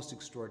mean, the most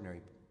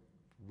extraordinary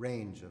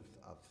range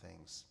of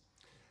things.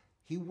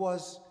 He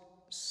was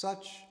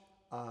such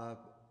a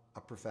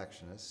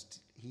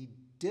perfectionist. He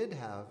did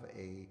have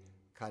a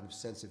kind of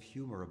sense of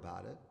humor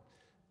about it.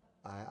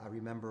 I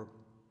remember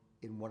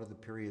in one of the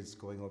periods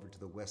going over to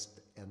the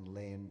West End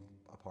Lane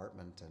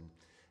apartment, and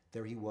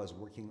there he was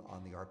working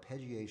on the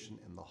arpeggiation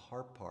and the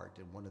harp part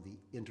in one of the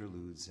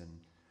interludes, and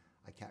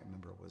I can't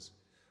remember if it was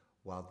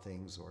Wild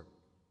Things or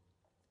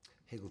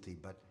Higgledy,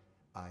 but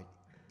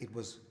it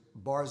was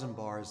bars and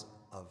bars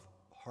of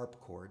harp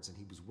chords, and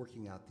he was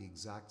working out the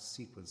exact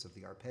sequence of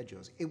the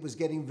arpeggios. It was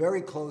getting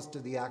very close to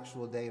the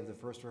actual day of the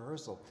first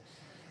rehearsal.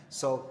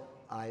 So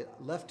I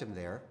left him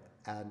there,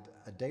 and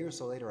a day or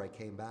so later I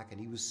came back, and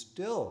he was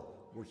still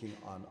working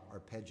on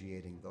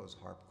arpeggiating those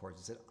harp chords.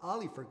 He said,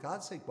 "Ollie, for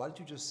God's sake, why don't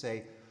you just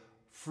say,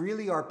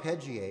 freely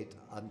arpeggiate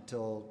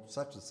until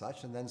such and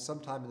such, and then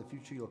sometime in the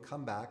future you'll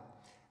come back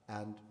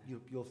and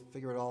you'll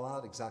figure it all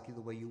out exactly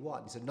the way you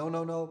want." He said,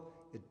 no,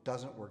 it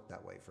doesn't work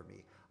that way for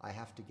me. I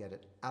have to get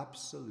it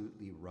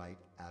absolutely right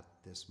at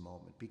this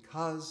moment,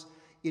 because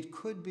it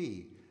could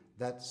be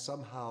that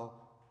somehow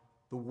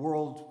the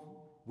world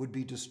would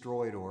be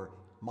destroyed, or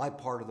my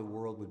part of the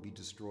world would be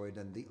destroyed,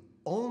 and the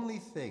only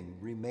thing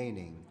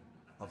remaining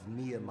of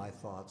me and my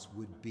thoughts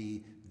would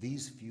be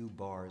these few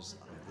bars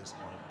of this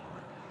harp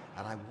part.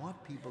 And I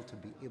want people to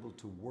be able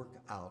to work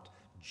out,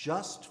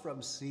 just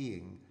from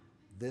seeing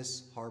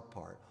this harp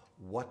part,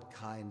 what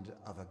kind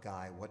of a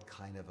guy, what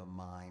kind of a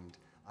mind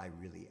I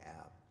really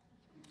am.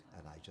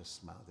 And I just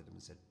smiled at him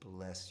and said,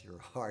 "Bless your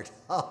heart,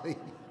 Ollie.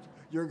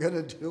 You're going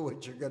to do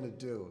what you're going to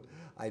do.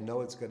 I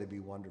know it's going to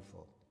be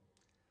wonderful."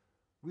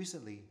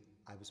 Recently,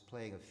 I was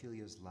playing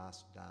Ophelia's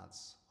Last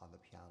Dance on the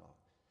piano,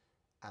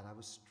 and I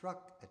was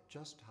struck at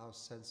just how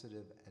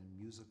sensitive and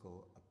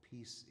musical a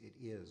piece it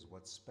is,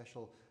 what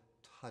special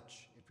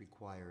touch it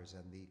requires,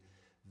 and the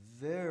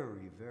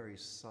very, very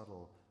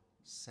subtle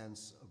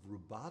sense of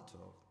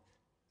rubato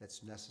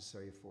that's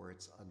necessary for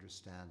its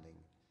understanding.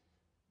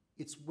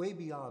 It's way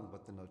beyond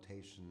what the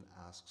notation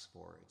asks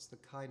for. It's the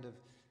kind of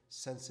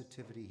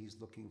sensitivity he's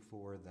looking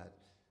for that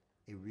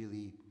a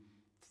really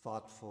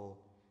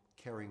thoughtful,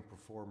 caring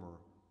performer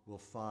will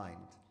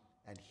find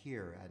and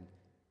hear. And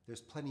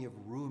there's plenty of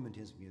room in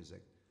his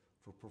music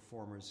for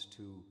performers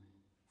to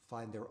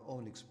find their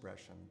own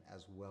expression,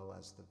 as well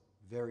as the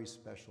very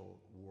special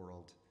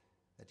world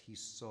that he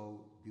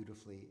so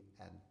beautifully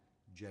and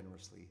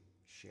generously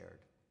shared.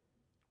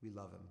 We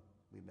love him.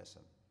 We miss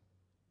him.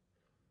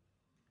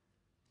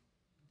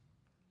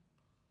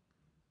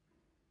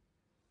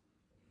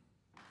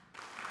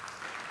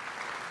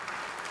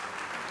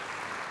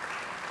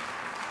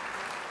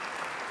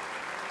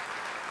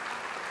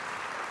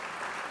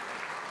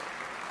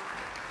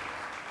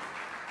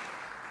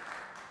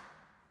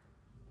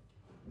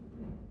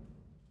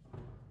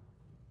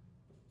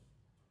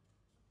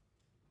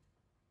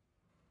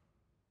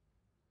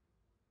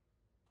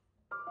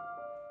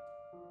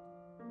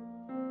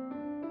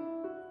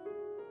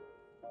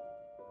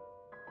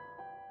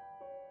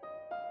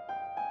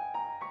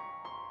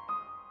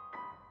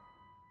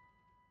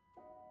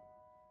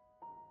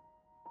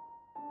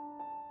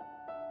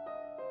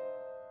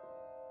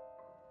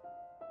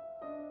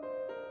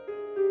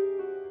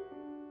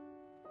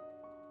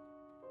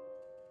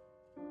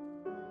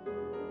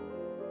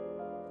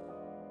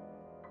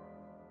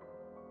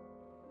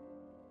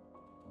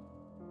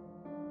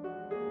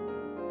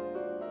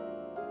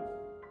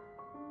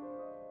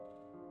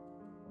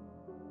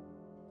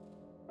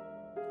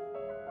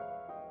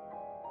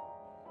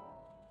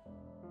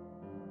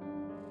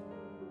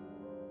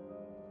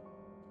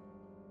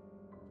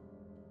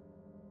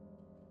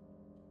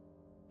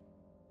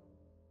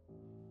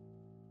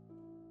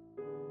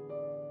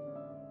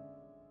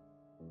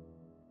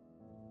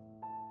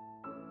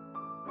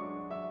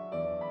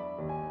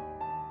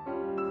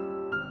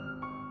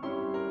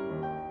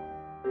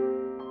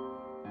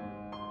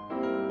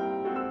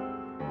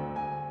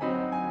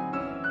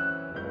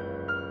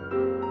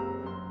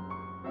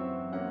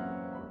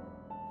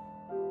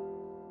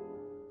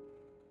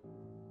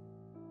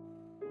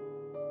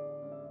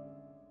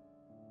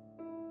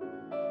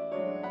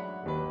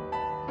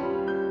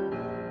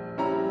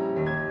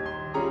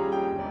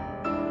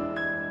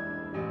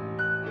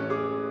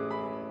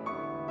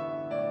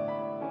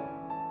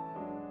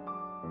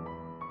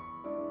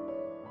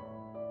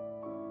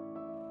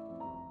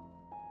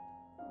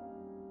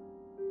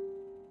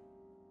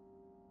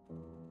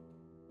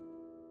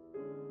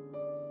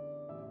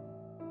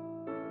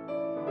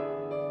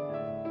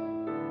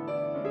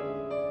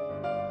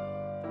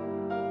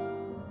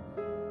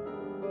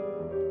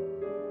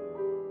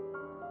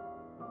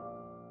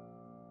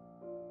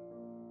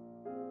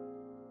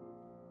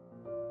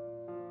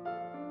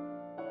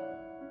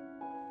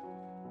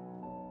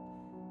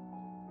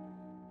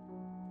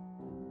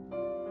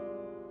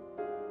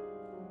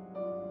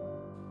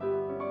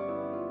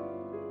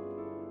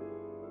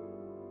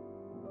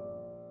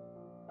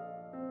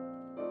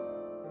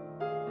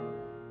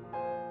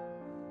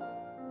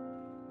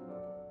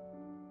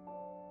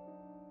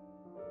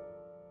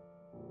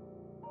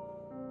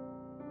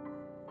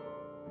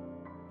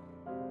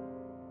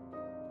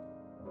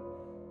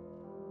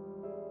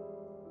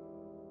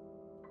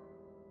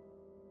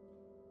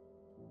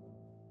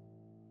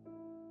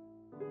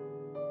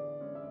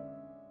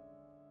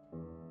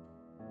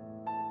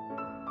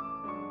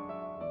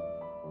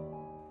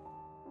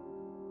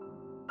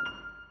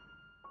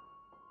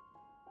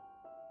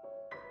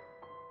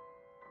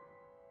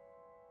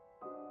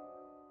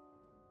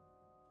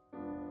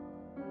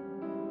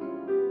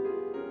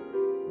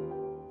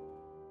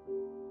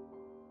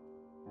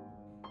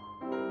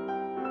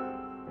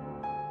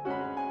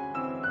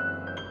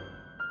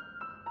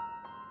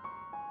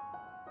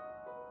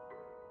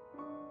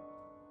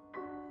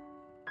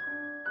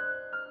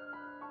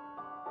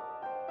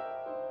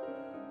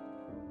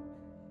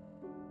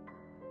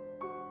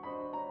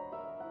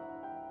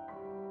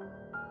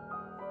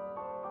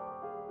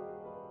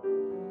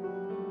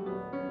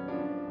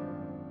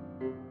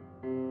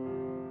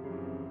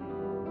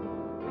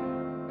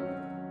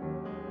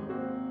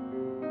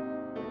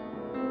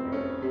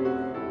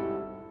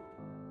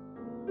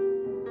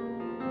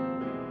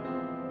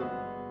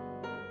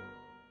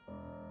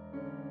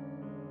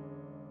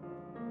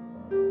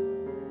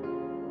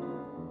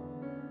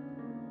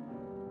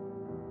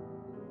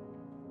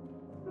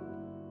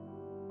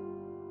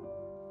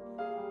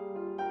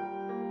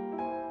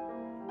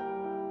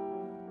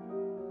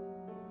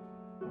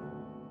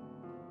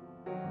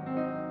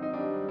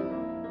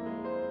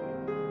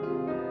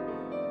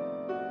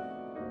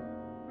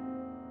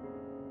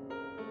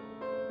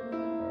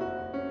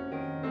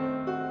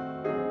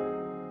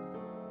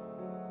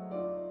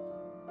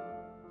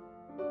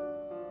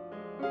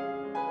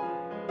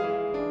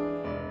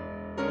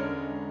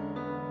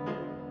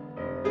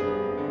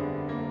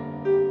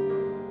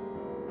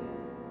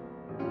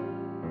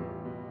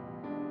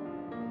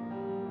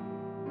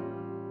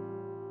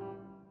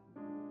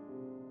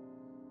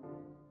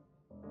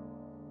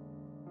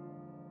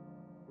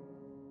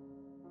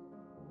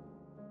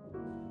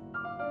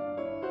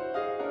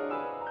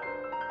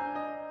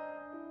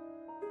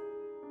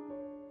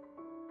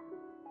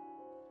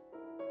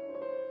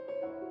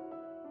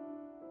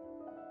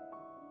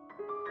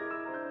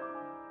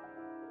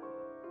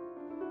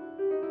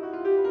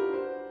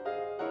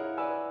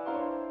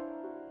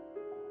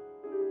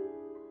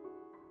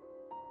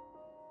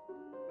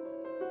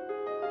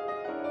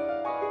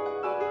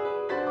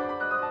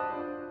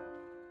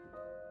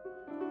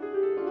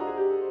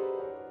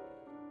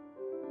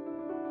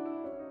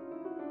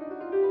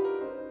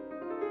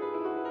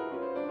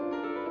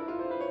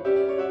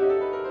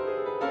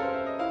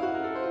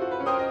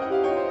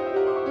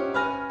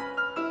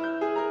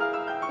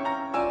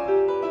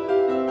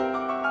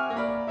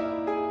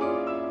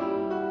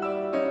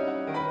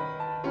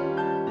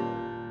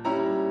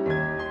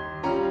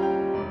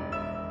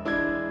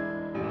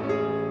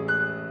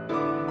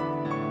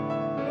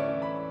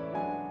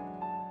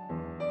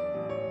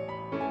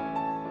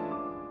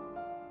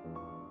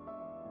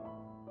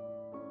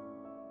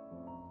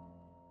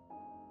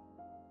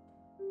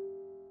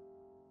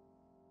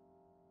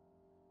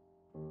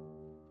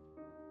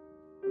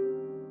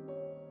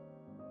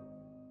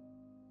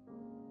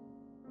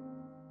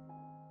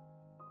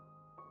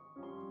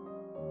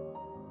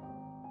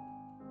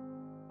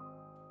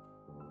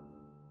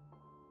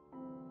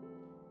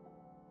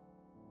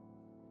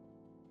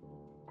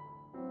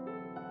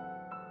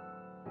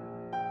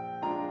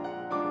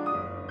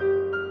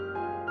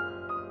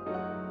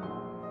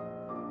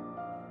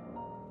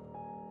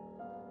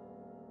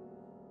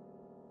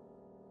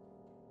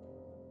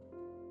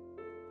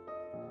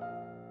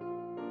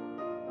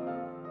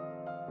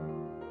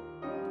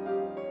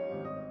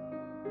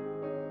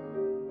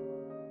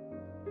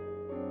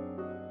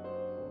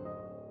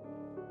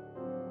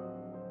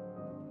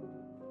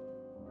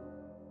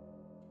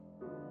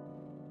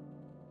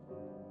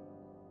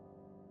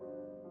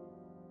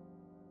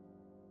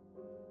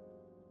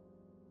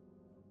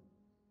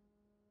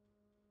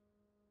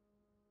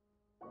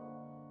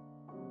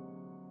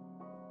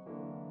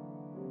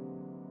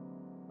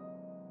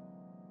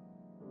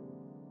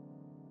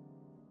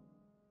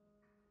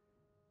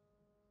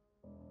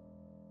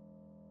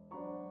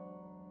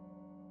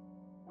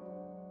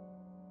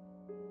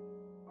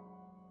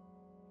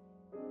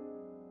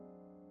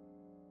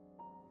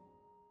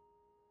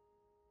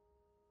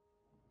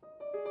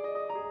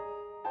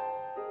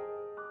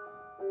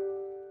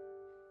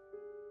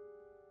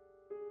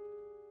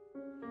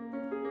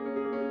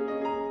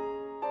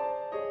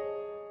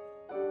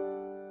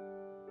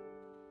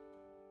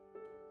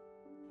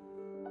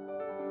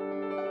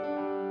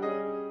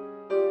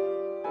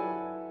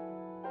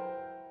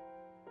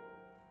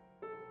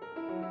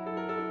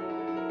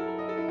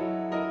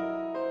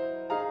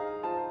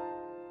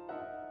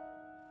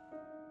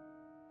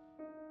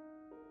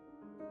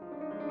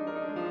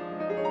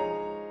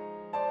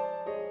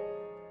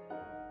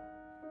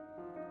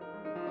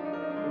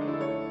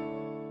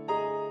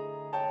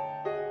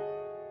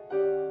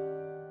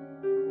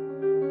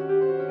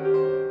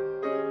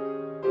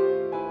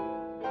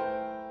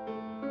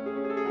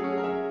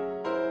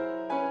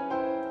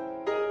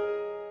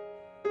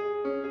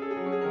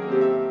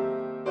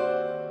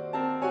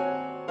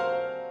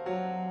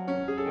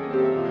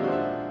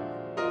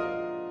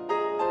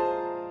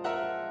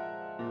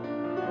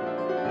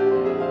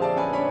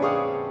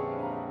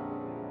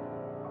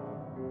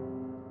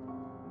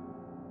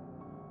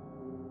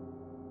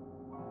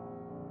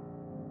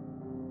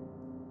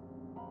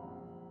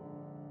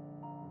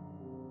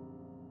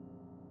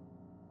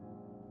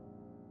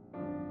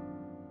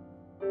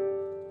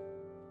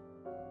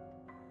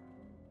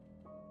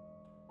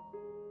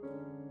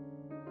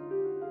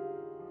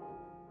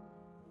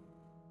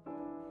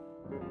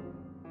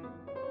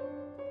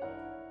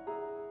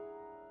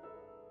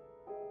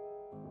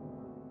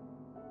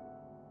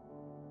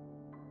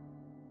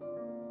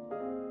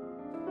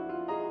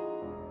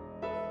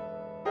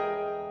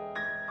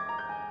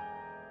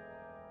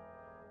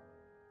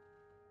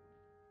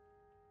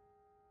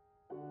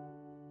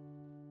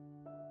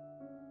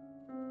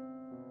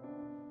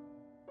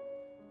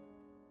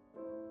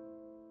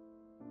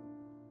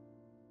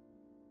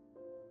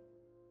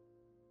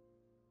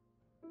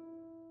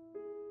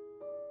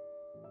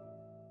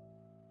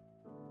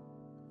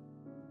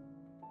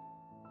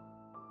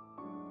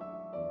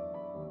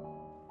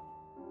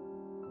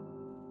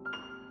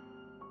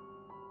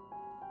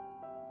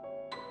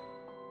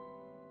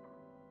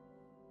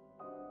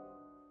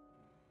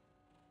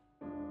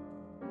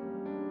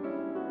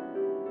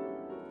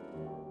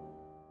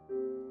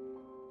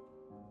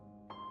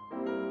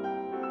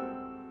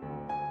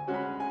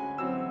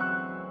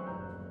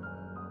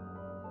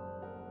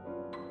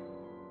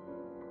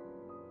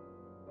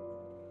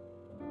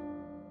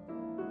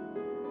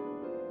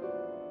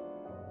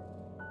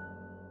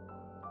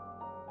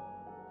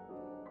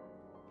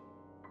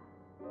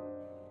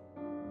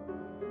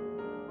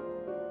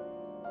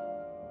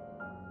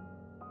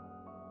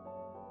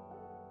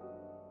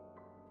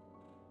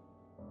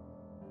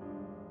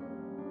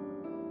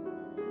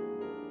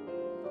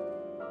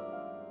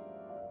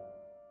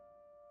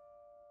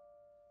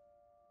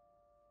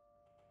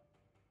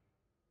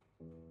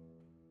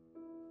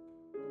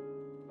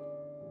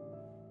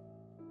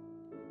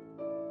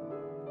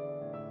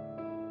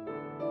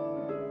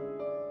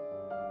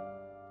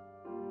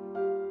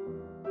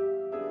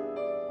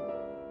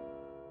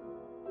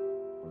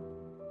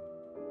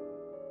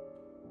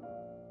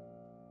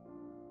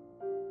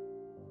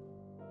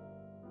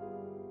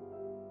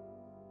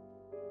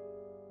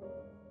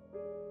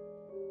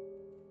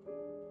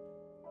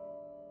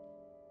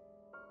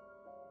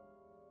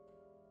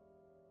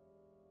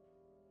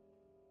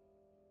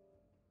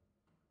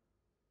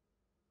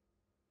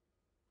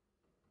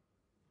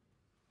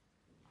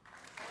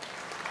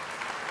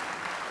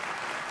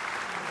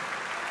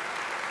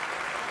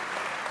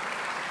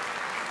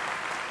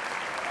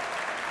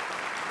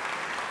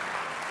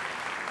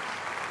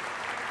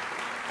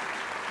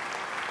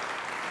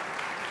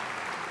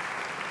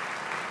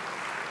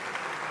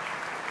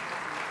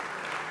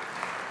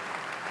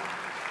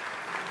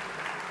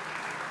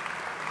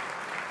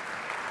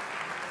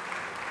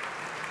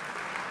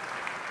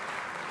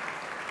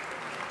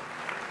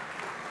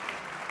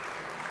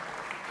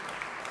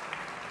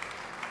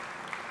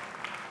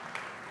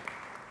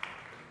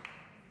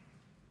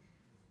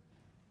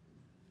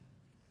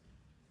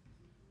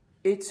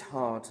 It's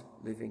hard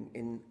living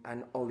in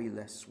an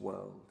Olly-less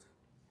world.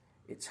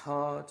 It's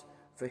hard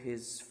for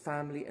his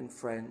family and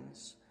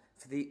friends,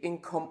 for the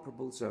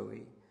incomparable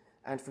Zoe,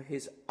 and for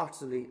his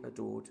utterly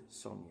adored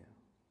Sonia.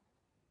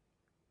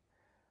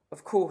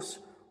 Of course,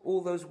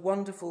 all those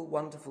wonderful,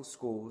 wonderful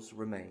scores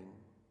remain.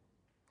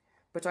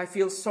 But I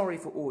feel sorry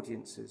for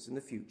audiences in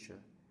the future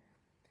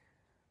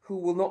who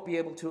will not be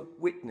able to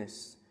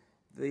witness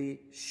the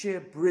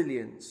sheer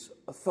brilliance,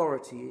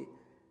 authority,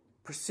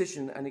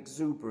 precision and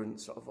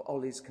exuberance of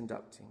Olly's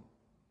conducting.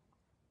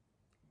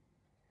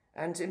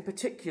 And in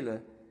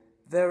particular,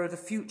 there are the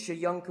future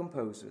young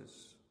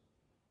composers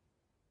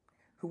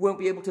who won't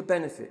be able to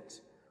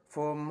benefit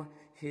from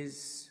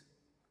his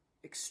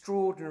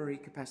extraordinary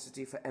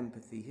capacity for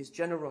empathy, his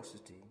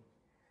generosity,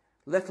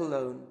 let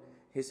alone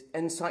his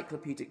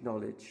encyclopedic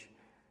knowledge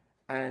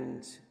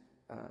and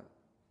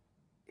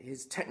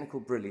his technical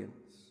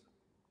brilliance.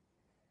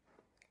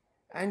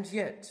 And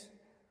yet,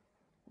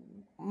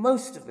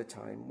 most of the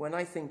time, when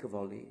I think of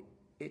Olly,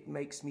 it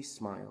makes me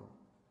smile.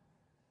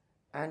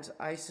 And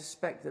I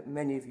suspect that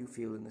many of you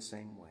feel in the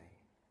same way.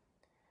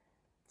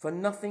 For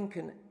nothing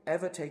can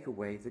ever take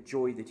away the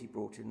joy that he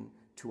brought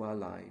into our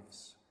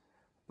lives,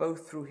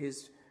 both through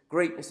his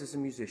greatness as a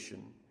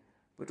musician,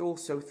 but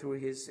also through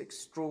his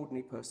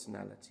extraordinary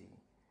personality,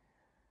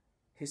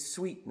 his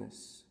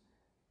sweetness,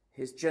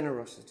 his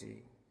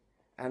generosity,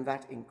 and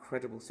that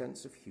incredible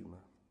sense of humour.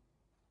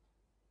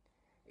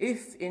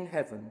 If in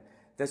heaven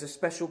there's a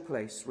special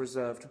place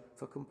reserved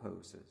for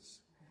composers,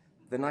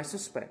 then I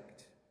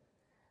suspect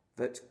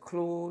that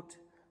Claude,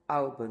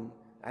 Alban,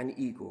 and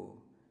Igor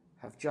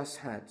have just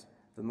had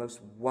the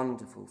most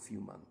wonderful few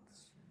months.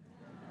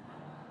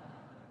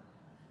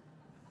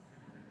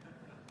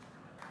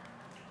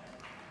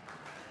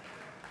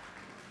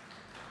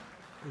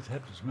 It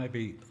happens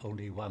maybe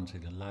only once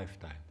in a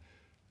lifetime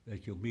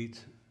that you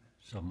meet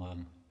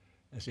someone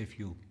as if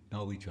you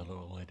know each other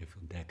already for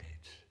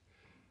decades.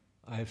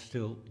 I have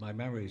still, my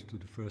memories to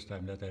the first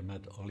time that I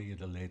met Olly in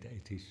the late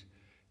 80s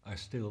are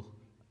still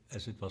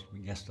as it was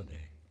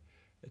yesterday.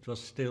 It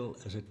was still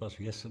as it was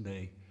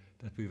yesterday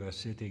that we were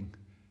sitting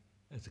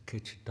at the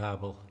kitchen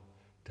table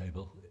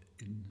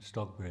in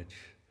Stockbridge,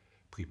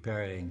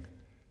 preparing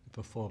the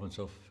performance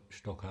of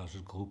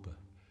Stockhausen's Gruppe.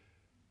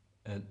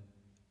 And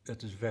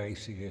that is a very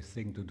serious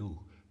thing to do,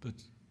 but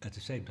at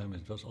the same time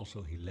it was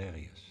also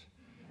hilarious.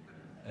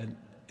 And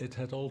it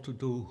had all to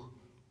do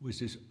with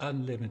this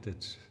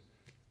unlimited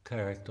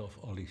character of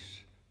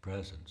Olly's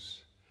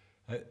presence.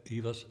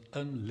 He was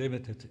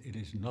unlimited in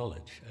his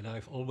knowledge, and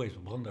I've always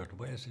wondered,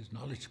 where's his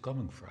knowledge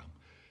coming from?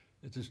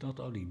 It is not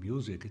only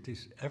music, it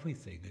is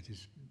everything. It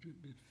is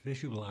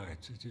visual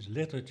arts, it is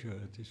literature,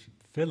 it is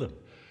film.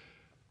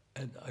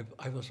 And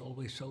I was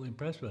always so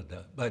impressed by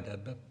that.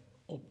 But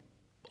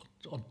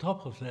on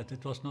top of that,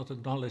 it was not a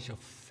knowledge of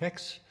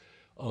facts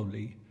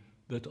only,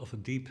 but of a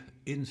deep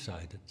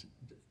insight.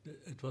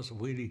 It was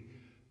really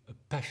a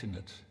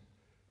passionate,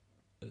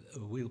 a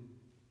real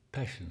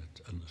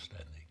passionate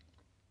understanding.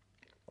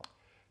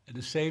 And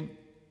the same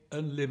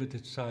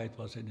unlimited side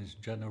was in his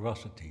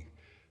generosity,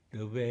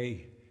 the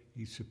way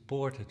he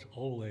supported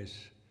always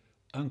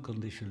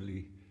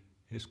unconditionally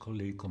his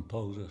colleague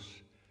composers,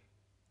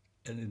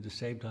 and in the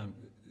same time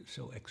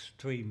so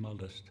extreme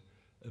modest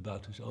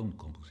about his own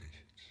compositions.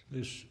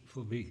 There's,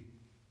 for me,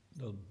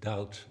 no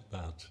doubt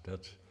about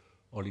that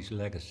Olly's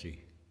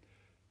legacy.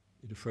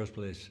 In the first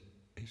place,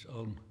 his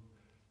own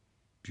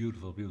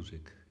beautiful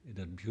music, in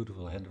that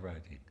beautiful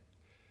handwriting.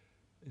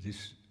 It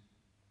is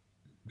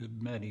the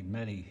many,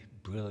 many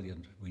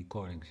brilliant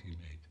recordings he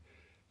made.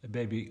 And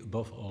maybe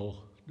above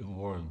all, the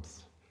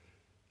warmth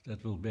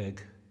that will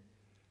make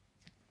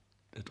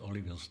that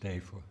Olly will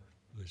stay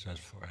with us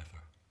forever.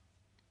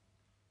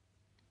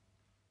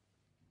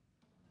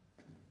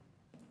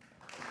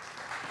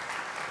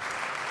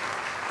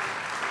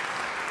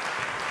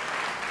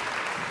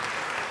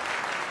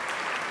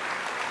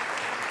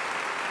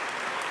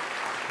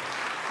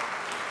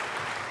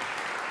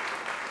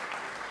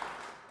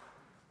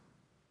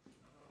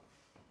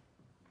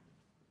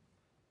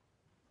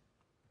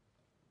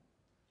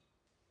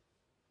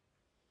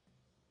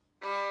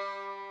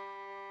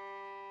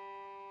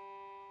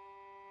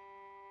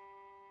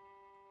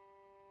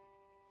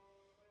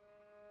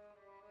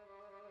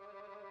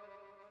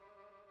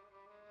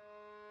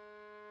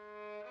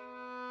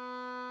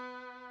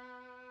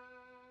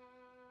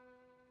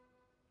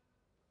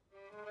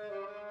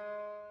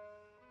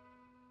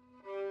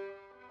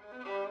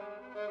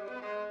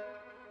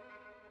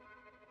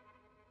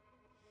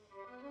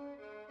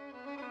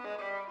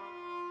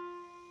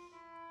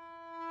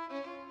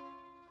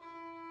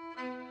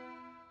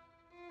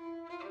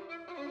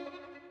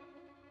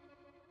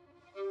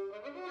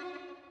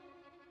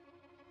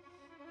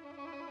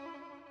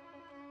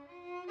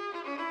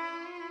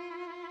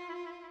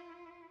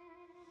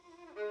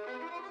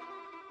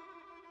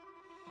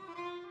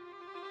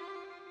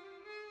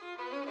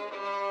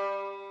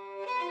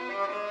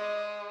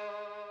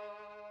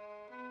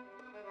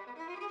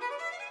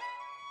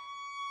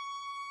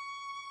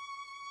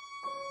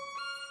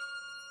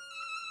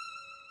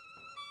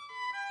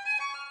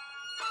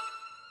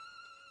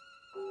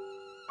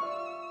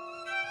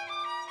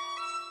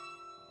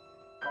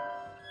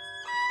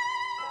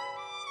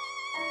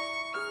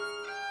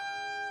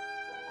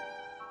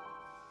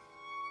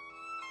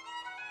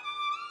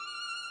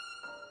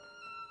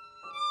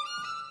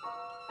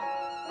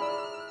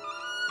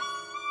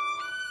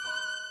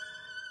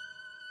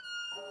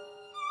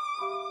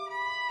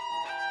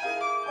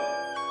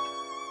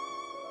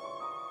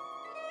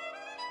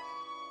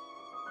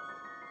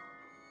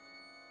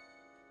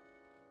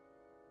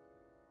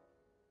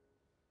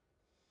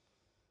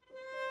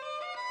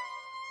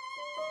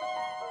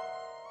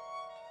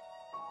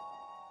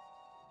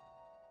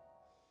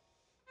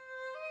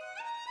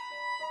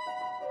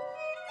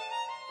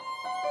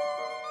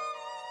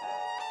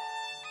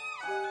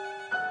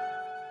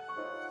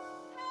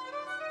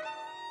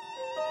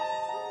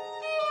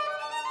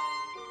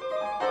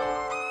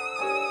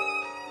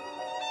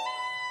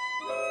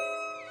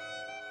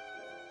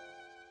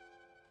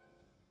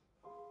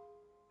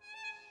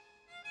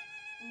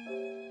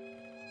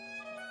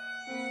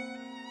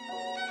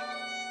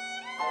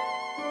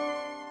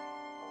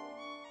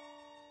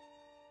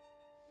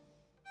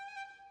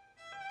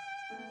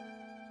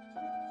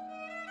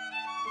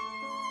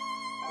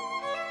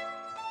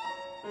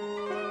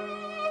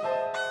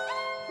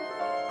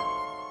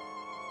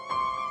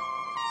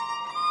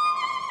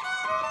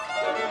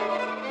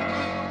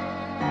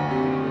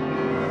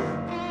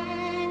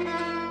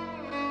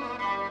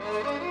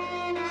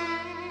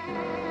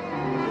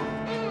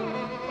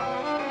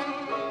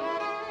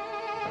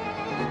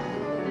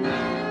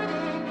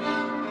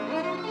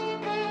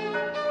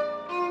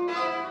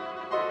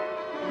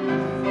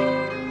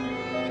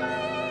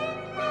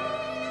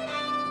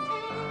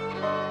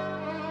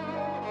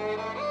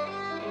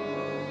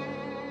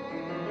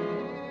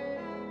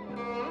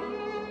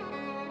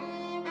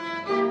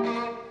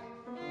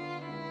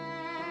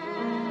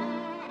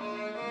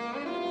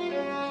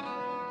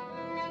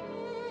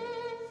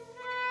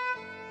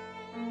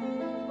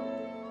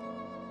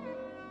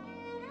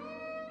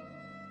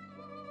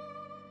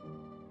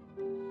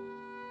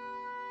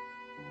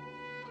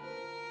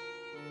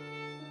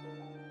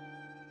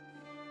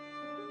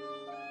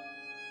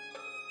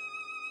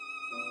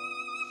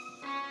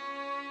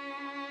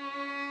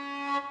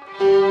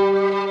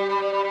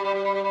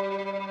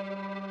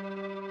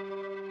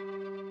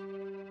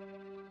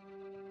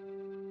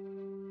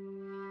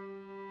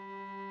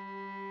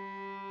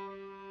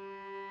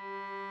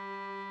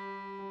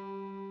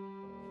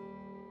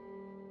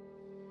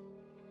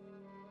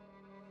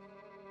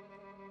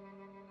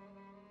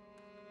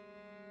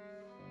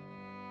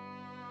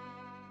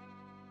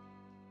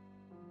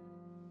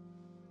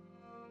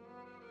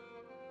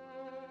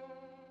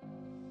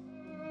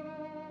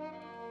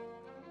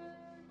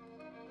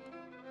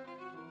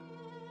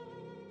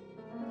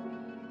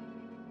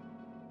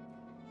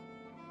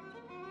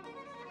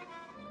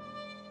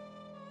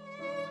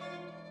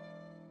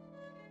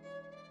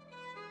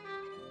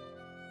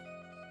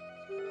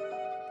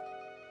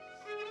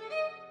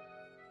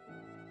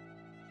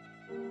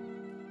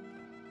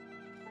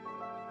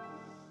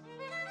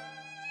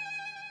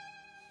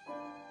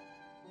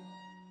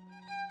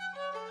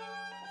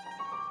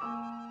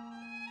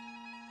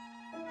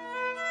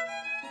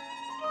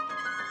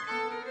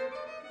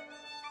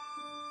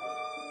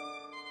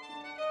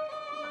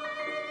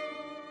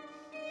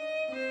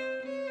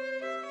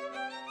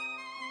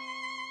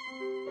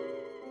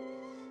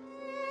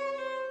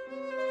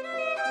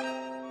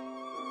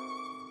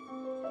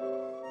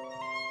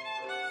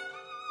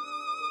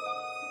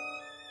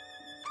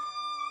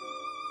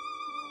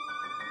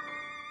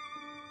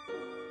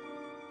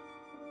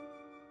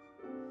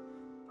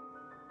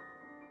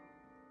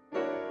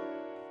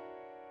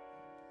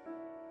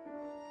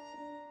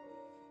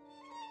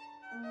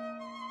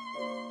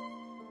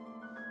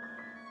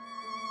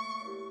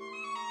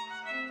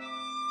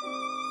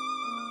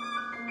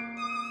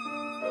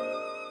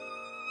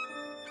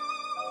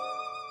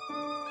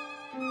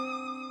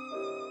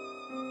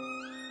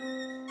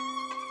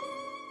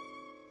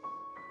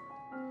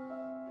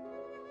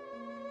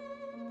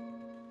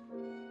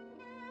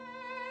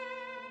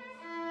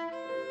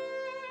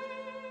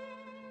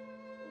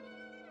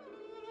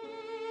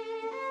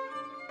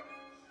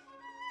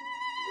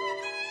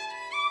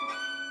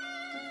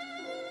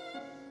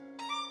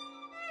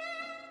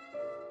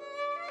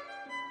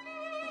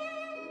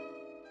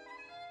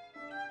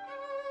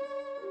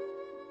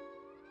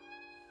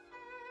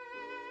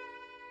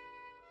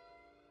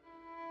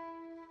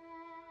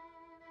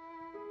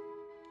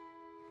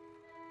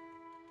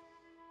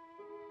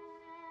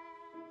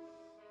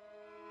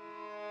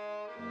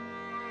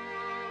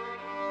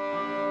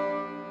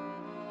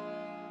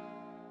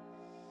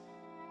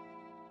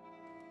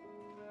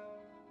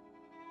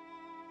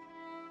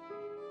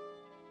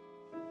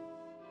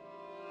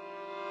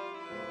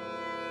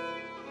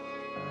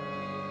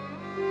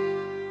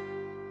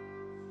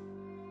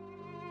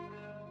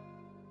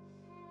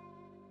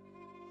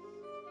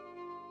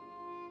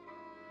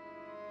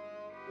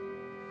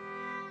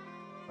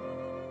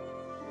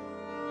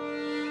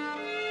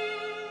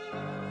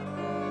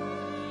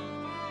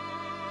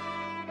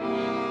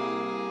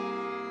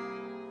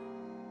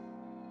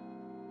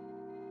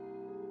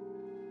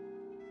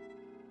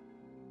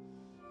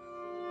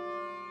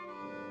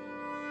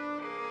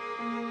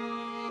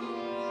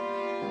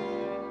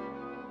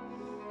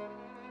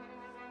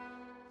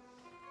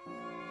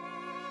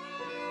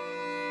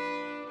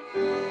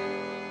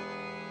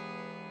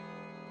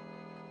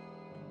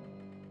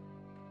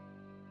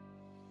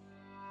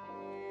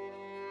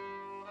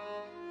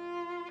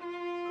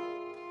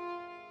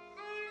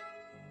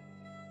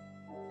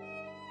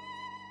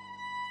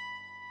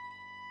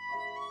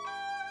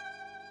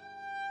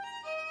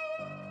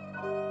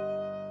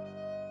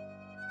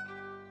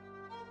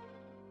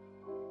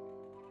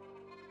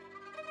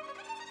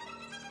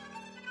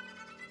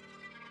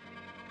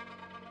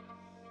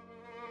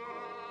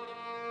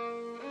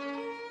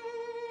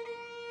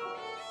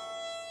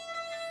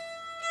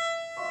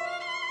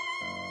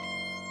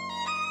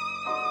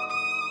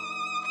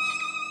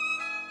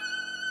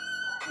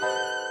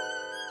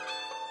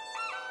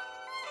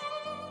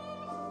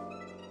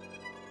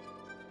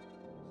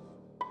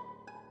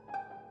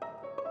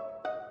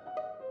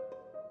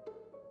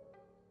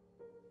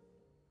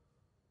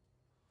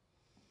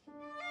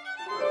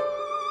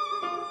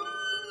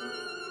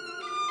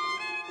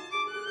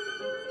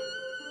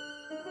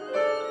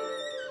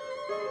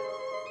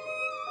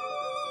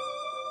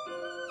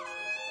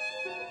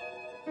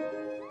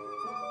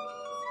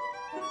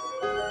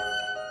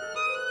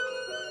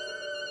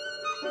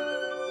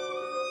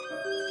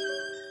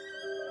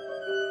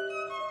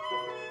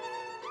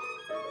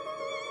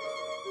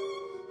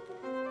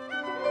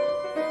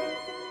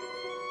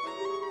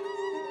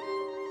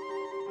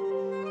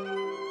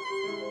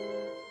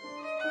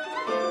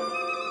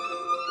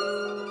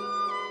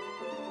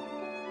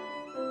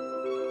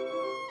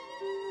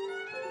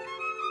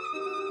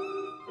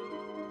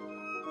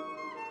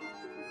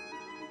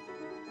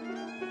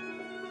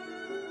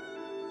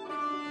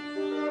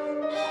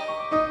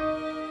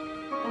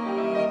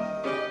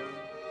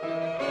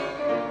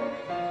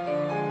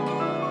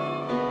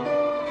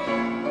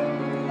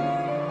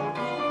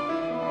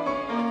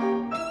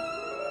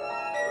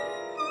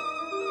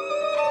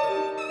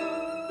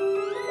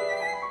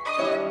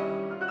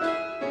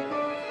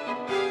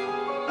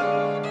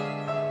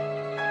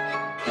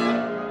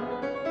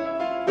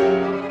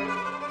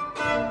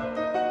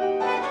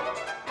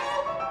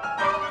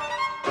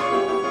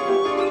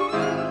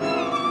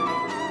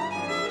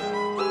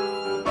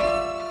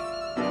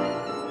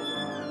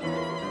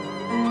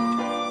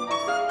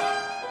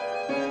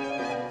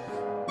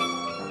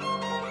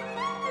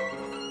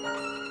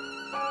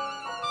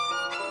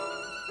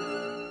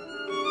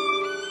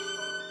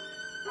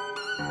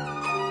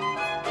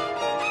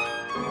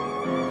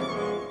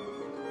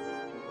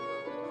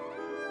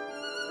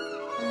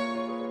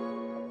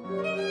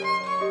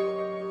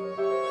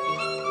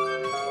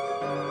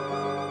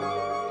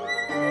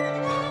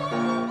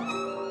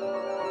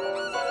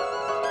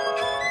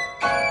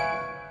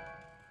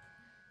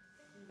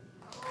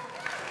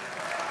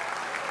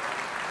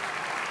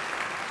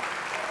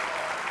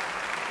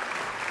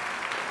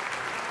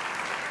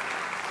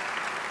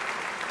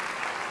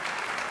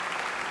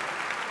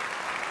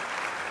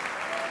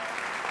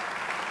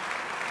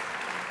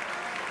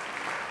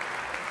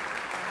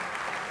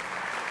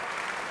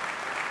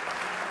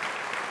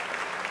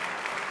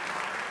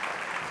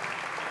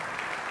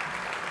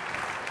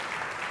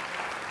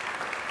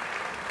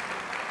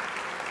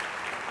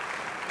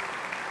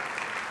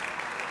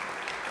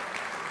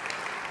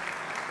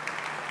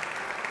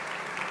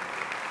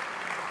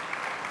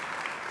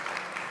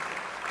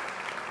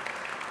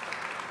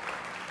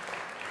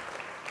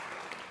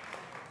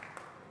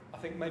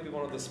 think maybe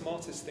one of the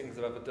smartest things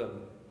I've ever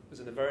done was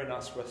in a very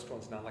nice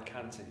restaurant in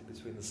Alicante,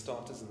 between the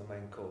starters and the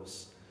main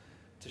course,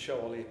 to show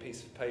Ollie a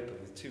piece of paper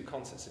with 2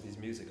 concerts of his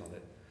music on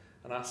it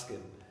and ask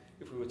him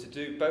if we were to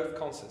do both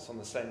concerts on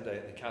the same day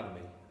at the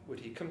Academy, would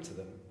he come to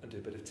them and do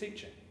a bit of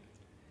teaching?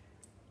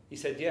 He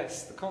said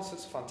yes, the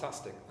concerts were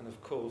fantastic, and of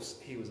course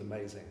he was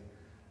amazing,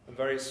 and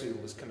very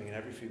soon was coming in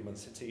every few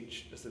months to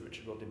teach as the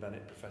Richard Rodney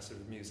Bennett Professor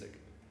of Music.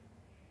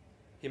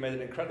 He made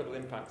an incredible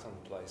impact on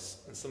the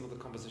place, and some of the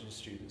composition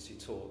students he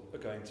taught are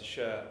going to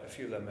share a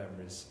few of their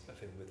memories of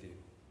him with you.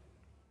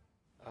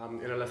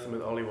 In a lesson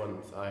with Ollie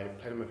once, I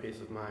played him a piece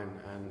of mine,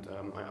 and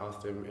I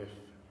asked him if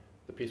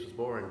the piece was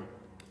boring.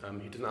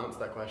 He didn't answer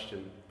that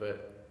question,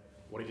 but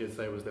what he did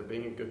say was that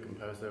being a good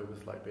composer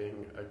was like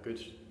being a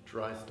good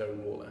dry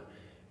stone waller,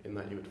 in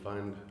that you would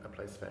find a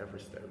place for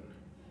every stone.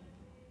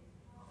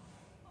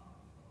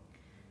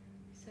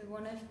 So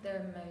one of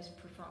the most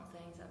profound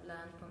things I've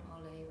learned from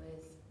Ollie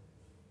was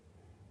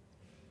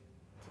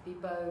to be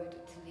bold,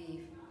 to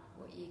leave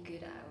what you're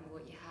good at and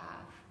what you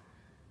have,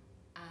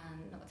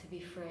 and not to be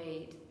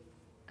afraid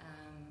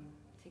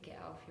to get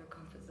out of your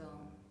comfort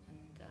zone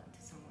and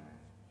to somewhere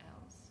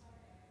else.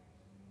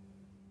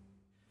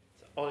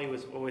 So Ollie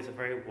was always a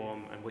very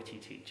warm and witty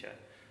teacher,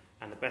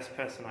 and the best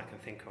person I can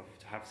think of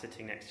to have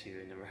sitting next to you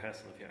in the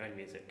rehearsal of your own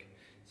music.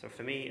 So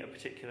for me, a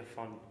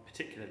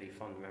particularly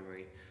fond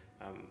memory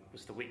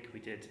was the week we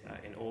did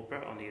in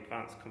Albury on the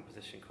Advanced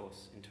Composition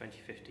course in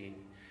 2015,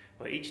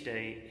 where each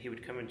day he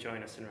would come and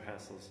join us in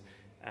rehearsals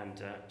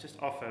and just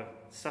offer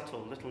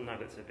subtle little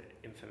nuggets of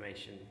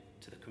information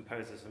to the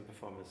composers and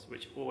performers,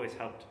 which always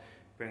helped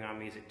bring our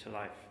music to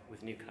life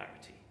with new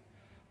clarity.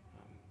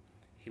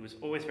 He was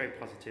always very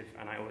positive,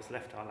 and I always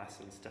left our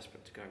lessons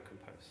desperate to go and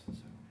compose.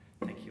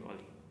 So thank you,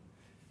 Ollie.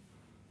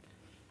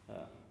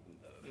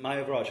 My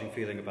overarching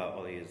feeling about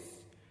Ollie is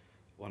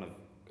one of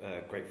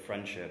great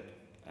friendship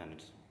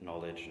and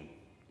knowledge and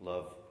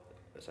love,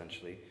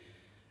 essentially.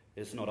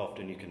 It's not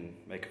often you can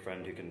make a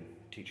friend who can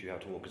teach you how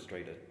to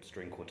orchestrate a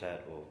string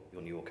quartet or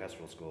your new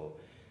orchestral score,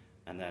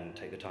 and then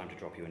take the time to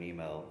drop you an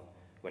email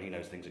when he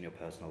knows things in your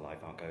personal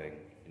life aren't going,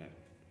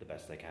 the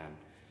best they can.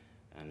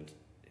 And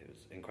it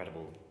was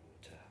incredible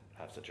to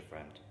have such a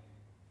friend.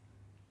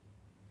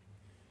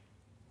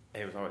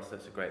 It was always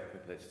such a great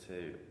privilege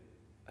to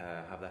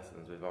have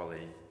lessons with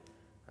Ollie,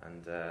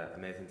 and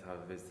amazing to have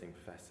a visiting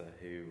professor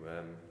who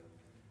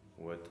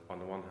would, on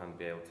the one hand,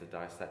 be able to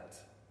dissect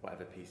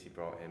whatever piece he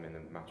brought him in a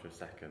matter of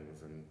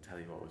seconds and tell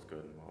you what was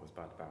good and what was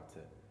bad about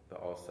it,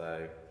 but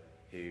also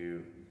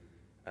who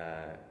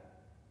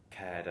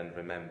cared and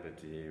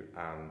remembered you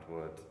and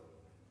would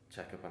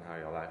check up on how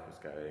your life was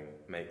going,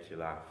 make you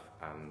laugh,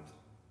 and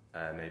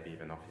maybe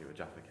even offer you a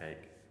Jaffa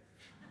cake.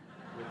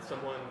 With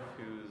someone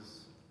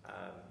who's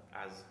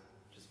as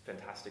just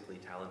fantastically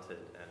talented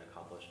and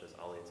accomplished as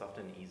Ollie, it's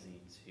often easy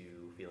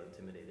to feel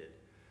intimidated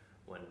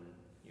when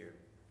you're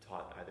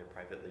taught either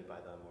privately by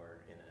them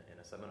or in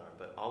a seminar.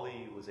 But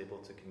Ollie was able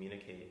to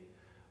communicate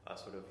a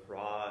sort of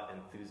raw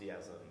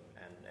enthusiasm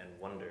and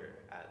wonder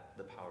at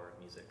the power of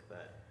music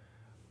that,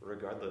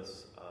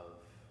 regardless of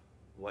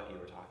what you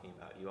were talking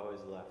about, you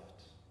always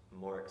left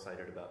more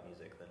excited about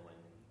music than when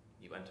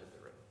you entered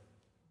the room.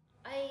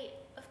 I,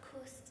 of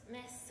course,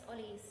 miss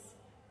Ollie's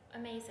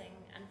amazing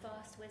and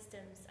vast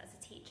wisdoms as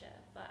a teacher,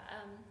 but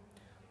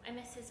I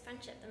miss his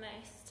friendship the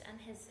most, and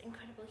his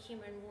incredible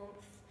humour and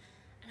warmth,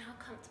 and how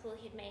comfortable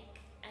he'd make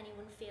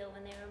anyone feel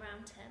when they were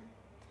around him.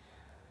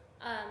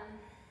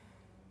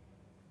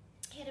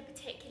 He had a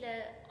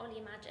particular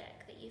Ollie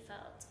magic that you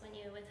felt when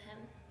you were with him,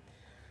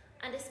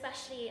 and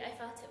especially I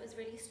felt it was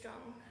really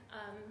strong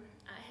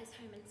at his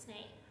home in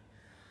Snape.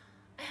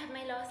 I had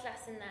my last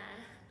lesson there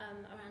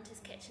around his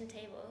kitchen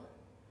table.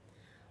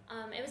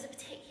 It was a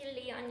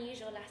particularly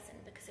unusual lesson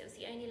because it was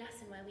the only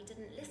lesson where we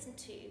didn't listen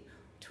to,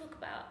 talk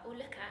about, or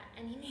look at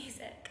any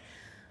music.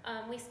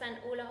 We spent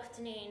all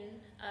afternoon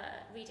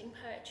reading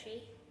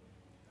poetry,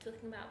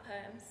 talking about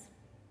poems.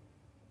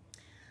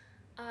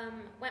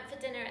 Went for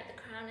dinner at the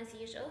Crown as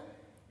usual,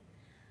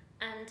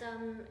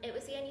 and it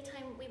was the only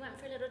time we went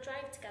for a little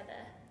drive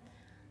together.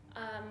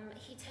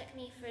 He took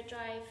me for a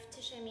drive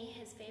to show me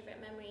his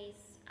favourite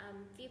memories,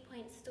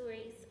 viewpoint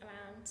stories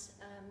around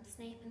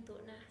Snape and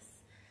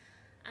Thorntoness,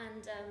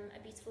 and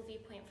a beautiful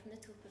viewpoint from the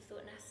top of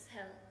Thorntoness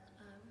Hill.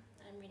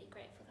 I'm really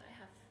grateful that I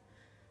have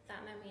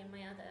that memory and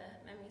my other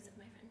memories of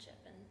my friendship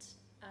and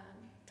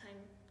time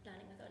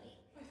learning with Ollie.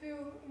 I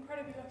feel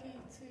incredibly lucky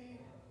to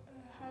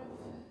have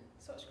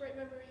such great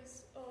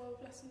memories of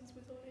lessons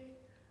with Ollie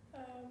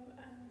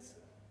and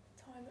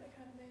time at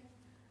Academy.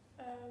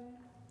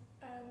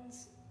 And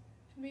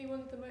for me,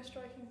 one of the most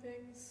striking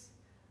things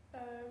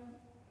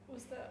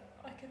was that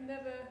I could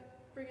never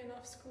bring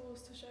enough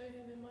scores to show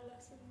him in my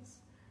lessons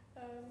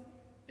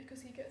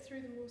because he'd get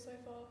through them all so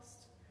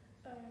fast,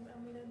 and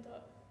we'd end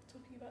up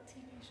talking about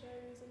TV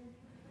shows, and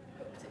I've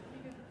got a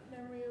particularly good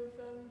memory of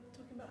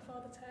talking about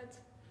Father Ted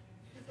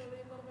with Ollie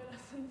in one of my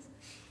lessons.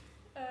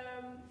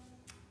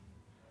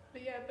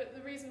 But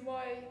the reason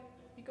why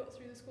he got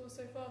through the scores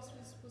so fast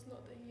was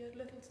not that he had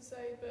little to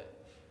say,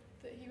 but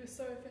that he was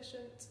so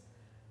efficient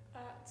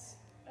at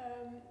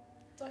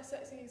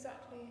dissecting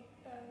exactly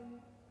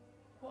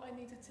what I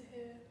needed to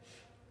hear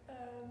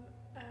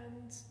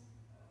and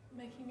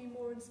making me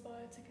more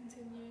inspired to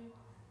continue.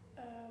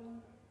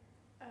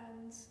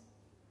 And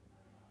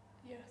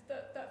yeah,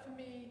 that for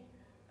me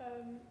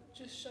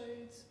just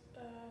showed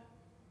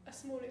a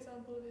small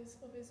example of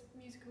his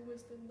musical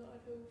wisdom that I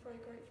feel very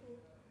grateful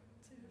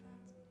to have had.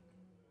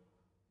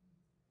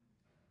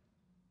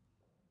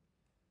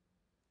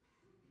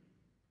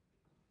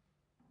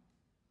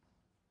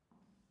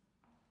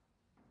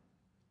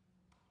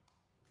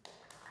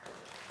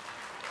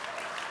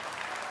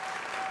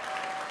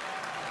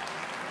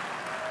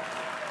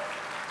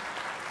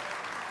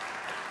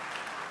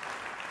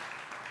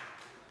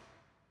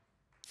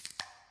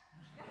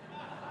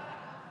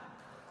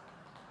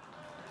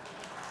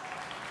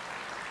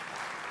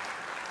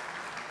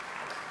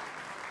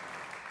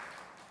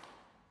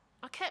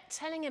 I kept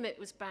telling him it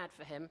was bad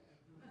for him.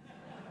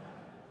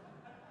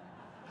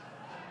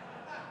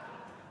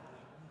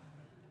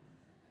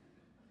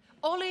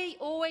 Ollie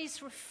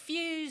always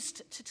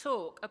refused to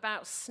talk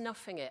about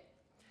snuffing it.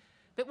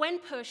 But when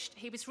pushed,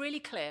 he was really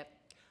clear.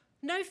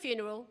 No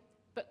funeral,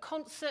 but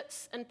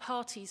concerts and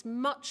parties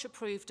much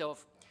approved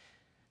of.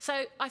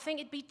 So I think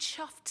it'd be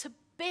chuffed to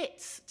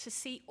bits to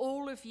see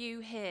all of you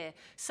here,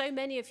 so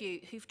many of you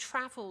who've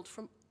travelled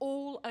from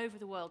all over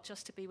the world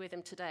just to be with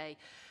him today,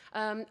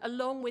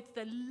 along with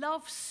the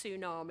love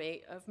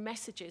tsunami of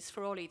messages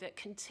for Ollie that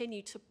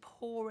continue to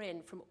pour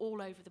in from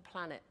all over the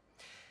planet.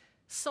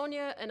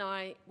 Sonia and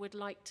I would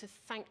like to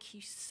thank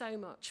you so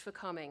much for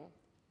coming,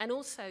 and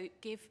also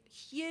give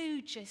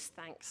hugest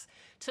thanks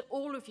to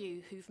all of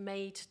you who've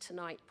made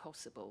tonight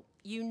possible.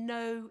 You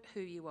know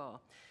who you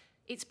are.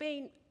 It's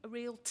been a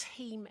real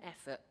team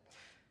effort.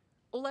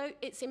 Although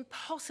it's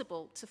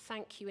impossible to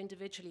thank you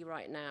individually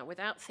right now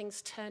without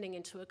things turning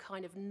into a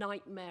kind of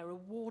nightmare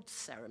awards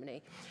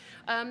ceremony,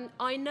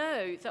 I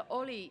know that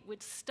Ollie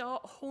would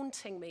start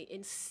haunting me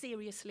in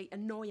seriously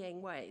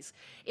annoying ways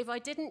if I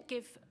didn't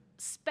give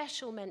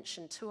special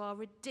mention to our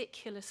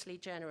ridiculously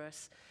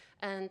generous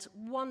and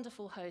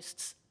wonderful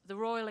hosts, the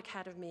Royal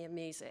Academy of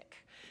Music,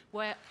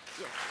 where...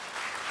 Yeah.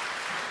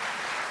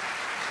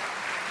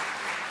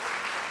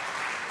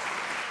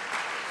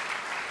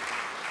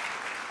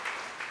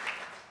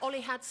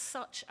 Ollie had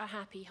such a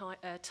happy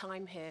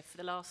time here for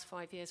the last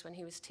 5 years when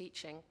he was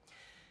teaching.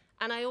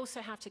 And I also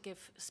have to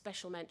give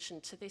special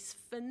mention to this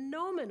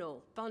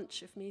phenomenal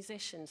bunch of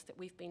musicians that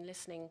we've been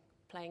listening,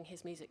 playing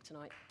his music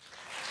tonight.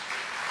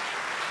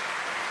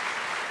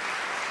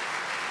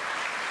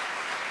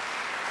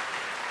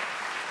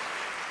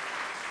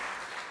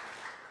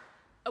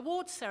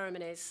 Award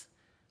ceremonies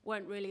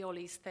weren't really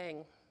Ollie's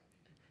thing.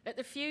 At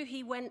the few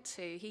he went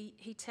to,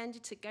 he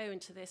tended to go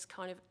into this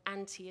kind of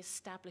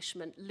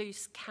anti-establishment,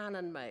 loose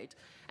cannon mode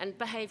and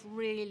behave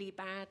really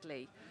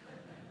badly.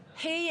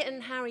 He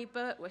and Harry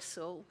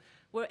Birtwistle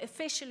were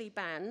officially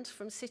banned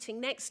from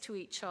sitting next to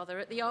each other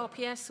at the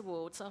RPS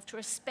Awards after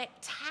a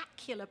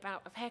spectacular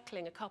bout of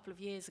heckling a couple of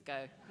years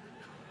ago.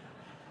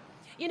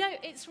 You know,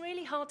 it's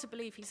really hard to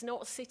believe he's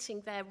not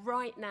sitting there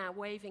right now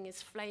waving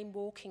his flame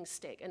walking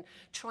stick and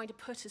trying to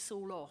put us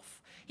all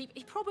off.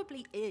 He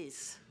probably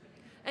is.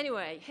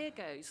 Anyway, here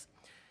goes.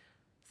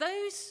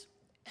 Those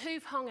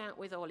who've hung out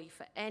with Ollie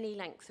for any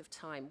length of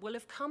time will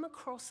have come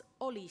across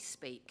Ollie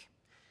speak,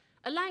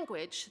 a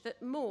language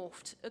that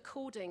morphed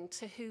according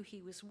to who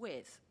he was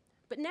with,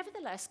 but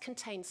nevertheless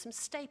contains some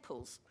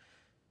staples.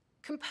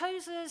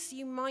 Composers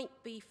you might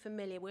be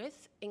familiar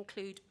with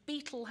include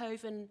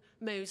Beethoven,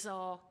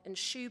 Mozart, and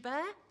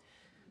Schubert.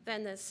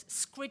 Then there's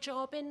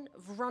Scriabin,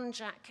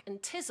 Vrunjak,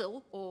 and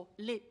Tiszel, or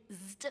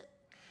Liszt.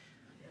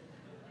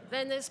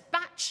 Then there's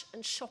Bach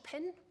and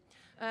Chopin,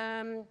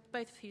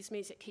 both of whose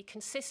music he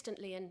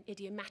consistently and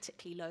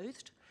idiomatically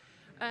loathed.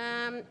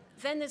 Then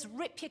there's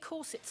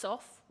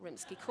Ripya-Korsakov,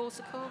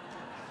 Rimsky-Korsakov,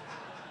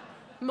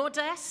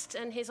 Modeste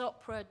and his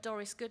opera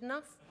Doris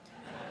Goodenough,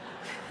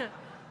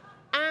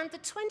 and the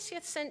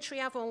 20th century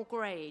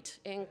avant-garde,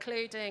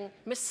 including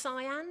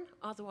Messiaen,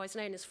 otherwise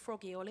known as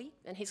Froggy Ollie,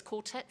 and his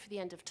quartet for the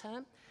end of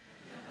term.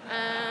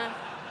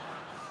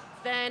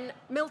 Then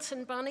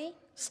Milton Bunny,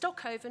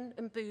 Stockhausen,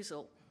 and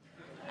Boozle.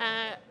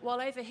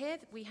 While over here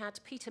we had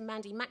Peter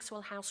Mandy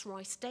Maxwell House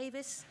Rice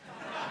Davis,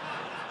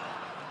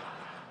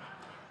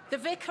 the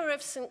Vicar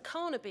of St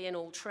Carnaby in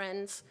all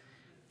trends.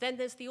 Then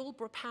there's the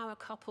Aldborough power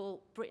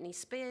couple Britney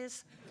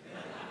Spears,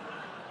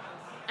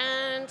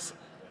 and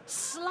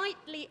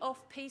slightly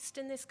off-piste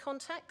in this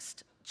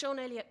context, John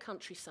Eliot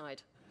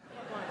Countryside.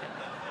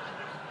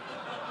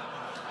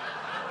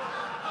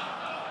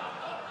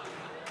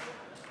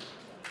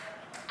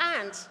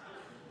 And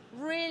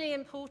really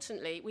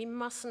importantly, we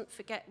mustn't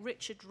forget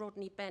Richard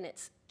Rodney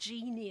Bennett's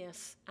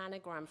genius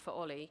anagram for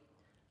Ollie,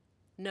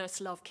 Nurse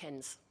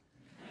Lovekins.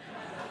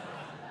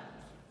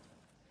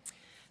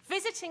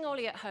 Visiting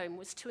Ollie at home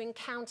was to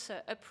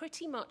encounter a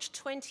pretty much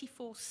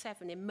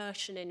 24/7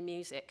 immersion in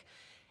music,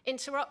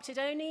 interrupted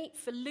only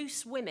for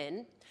Loose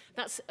Women.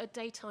 That's a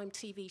daytime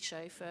TV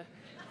show for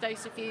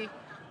those of you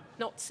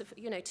not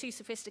too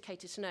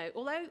sophisticated to know,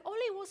 although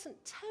Ollie wasn't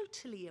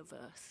totally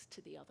averse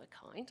to the other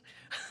kind.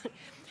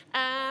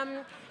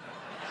 And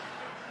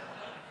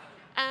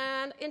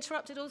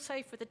interrupted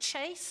also for the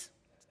chase,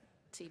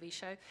 TV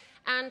show,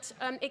 and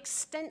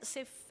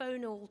extensive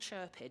phonal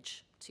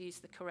chirpage, to use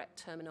the correct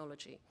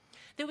terminology.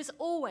 There was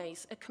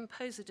always a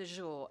composer du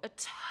jour, a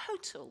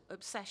total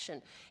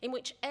obsession in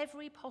which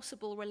every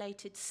possible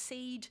related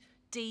seed,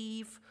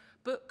 div,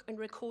 book and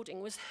recording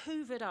was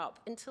hoovered up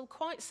until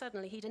quite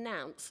suddenly he'd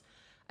announce,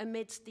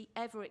 amidst the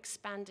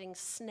ever-expanding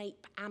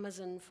Snape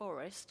Amazon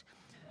forest,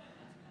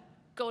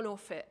 gone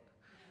off it.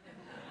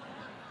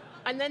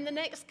 And then the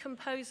next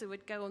composer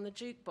would go on the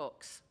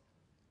jukebox.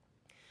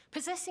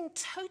 Possessing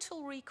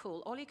total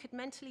recall, Ollie could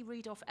mentally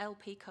read off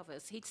LP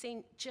covers he'd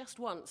seen just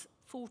once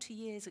 40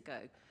 years ago.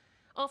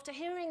 After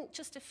hearing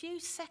just a few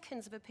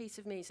seconds of a piece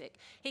of music,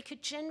 he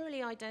could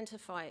generally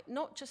identify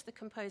not just the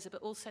composer,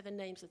 but also the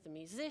names of the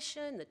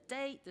musician, the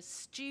date, the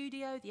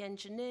studio, the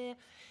engineer.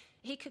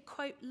 He could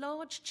quote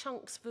large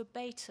chunks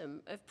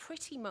verbatim of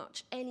pretty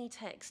much any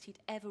text he'd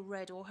ever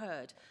read or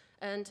heard.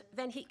 And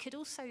then he could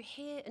also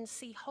hear and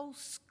see whole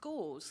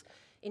scores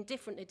in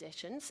different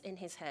editions in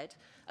his head,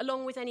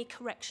 along with any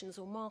corrections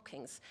or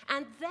markings,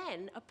 and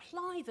then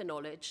apply the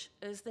knowledge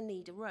as the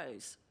need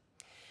arose.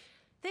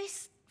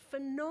 This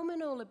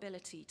phenomenal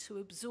ability to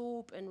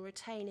absorb and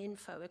retain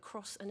info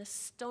across an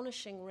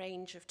astonishing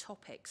range of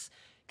topics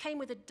came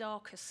with a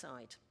darker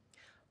side.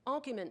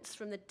 Arguments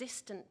from the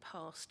distant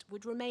past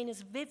would remain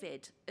as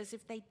vivid as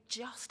if they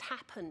just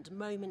happened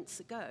moments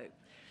ago.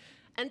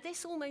 And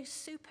this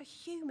almost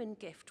superhuman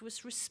gift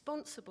was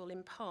responsible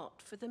in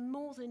part for the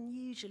more than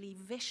usually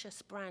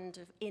vicious brand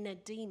of inner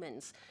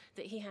demons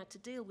that he had to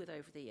deal with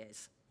over the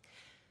years.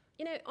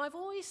 You know, I've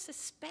always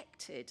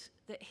suspected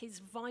that his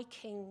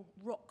Viking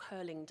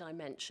rock-hurling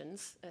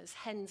dimensions, as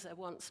Henze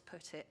once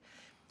put it,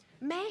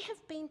 may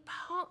have been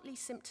partly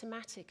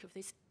symptomatic of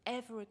this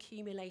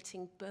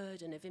ever-accumulating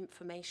burden of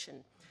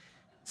information,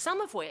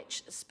 some of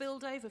which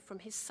spilled over from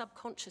his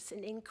subconscious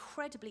in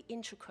incredibly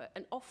intricate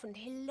and often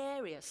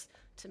hilarious,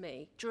 to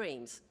me,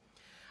 dreams.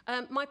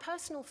 My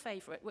personal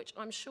favourite, which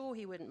I'm sure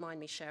he wouldn't mind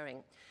me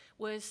sharing,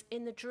 was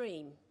in the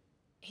dream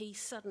he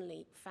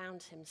suddenly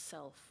found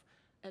himself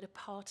at a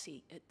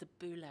party at the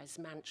Boulez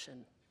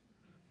mansion.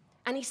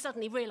 And he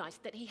suddenly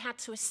realised that he had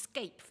to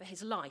escape for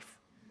his life.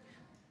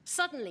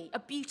 Suddenly, a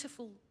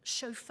beautiful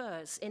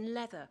chauffeurs in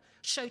leather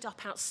showed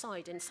up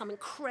outside in some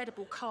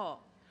incredible car,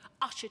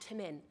 ushered him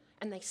in,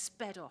 and they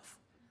sped off.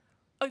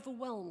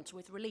 Overwhelmed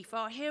with relief,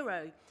 our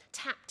hero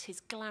tapped his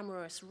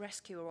glamorous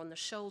rescuer on the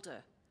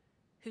shoulder,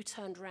 who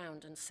turned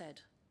round and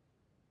said,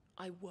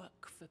 "I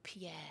work for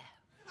Pierre."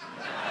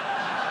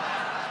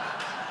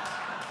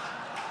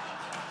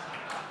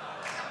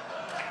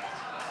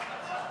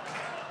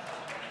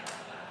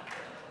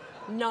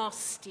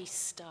 Nasty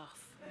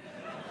stuff.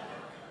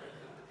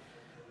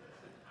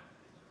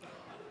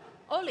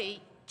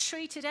 Ollie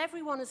treated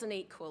everyone as an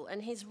equal,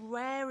 and his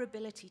rare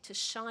ability to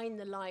shine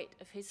the light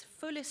of his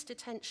fullest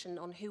attention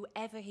on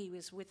whoever he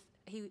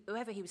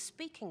was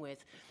speaking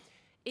with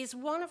is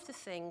one of the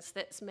things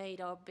that's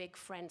made our big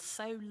friend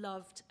so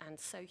loved and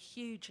so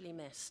hugely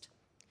missed.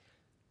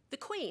 The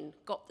Queen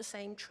got the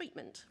same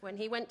treatment when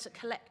he went to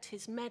collect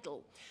his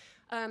medal,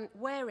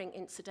 wearing,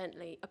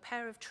 incidentally, a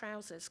pair of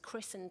trousers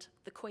christened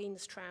the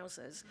Queen's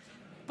trousers,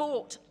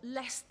 bought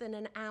less than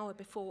an hour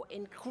before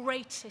in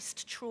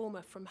greatest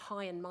trauma from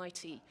High and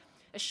Mighty,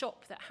 a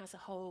shop that has a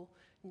whole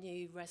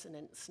new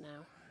resonance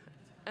now.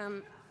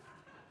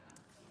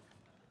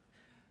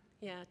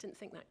 Yeah, I didn't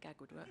think that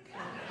gag would work.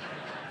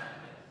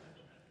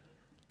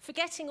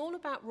 Forgetting all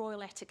about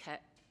royal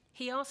etiquette,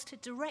 he asked her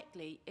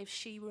directly if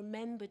she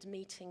remembered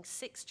meeting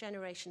 6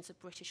 generations of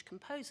British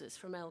composers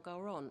from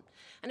Elgar on,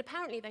 and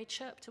apparently they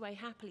chirped away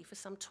happily for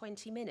some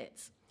 20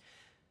 minutes.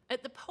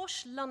 At the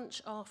posh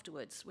lunch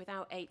afterwards,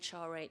 without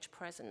HRH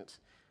present,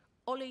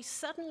 Ollie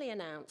suddenly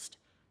announced,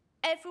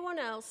 "Everyone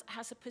else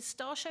has a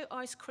pistachio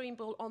ice cream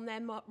ball on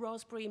their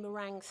raspberry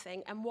meringue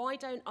thing, and why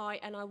don't I?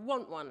 And I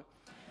want one."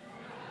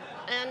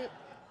 And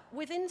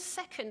within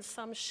seconds,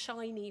 some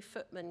shiny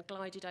footman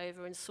glided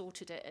over and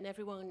sorted it, and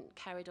everyone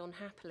carried on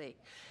happily.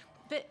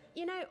 But,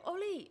 you know,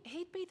 Ollie,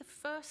 he'd be the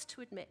first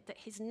to admit that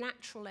his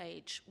natural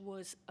age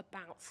was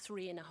about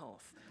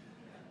 3.5.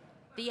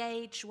 The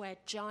age where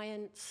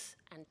giants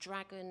and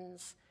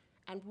dragons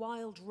and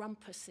wild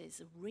rumpuses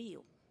are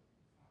real.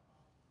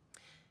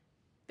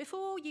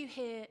 Before you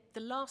hear the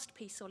last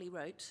piece Ollie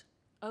wrote,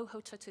 O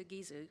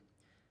Hototogisu,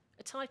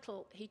 a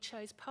title he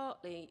chose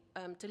partly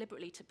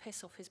deliberately to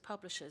piss off his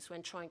publishers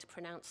when trying to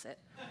pronounce it.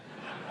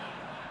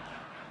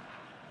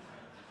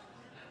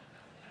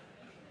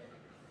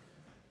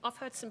 I've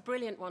heard some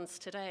brilliant ones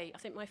today. I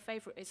think my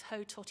favourite is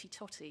Ho Toti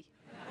Toti.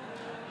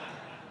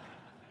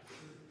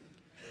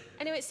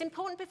 Anyway, it's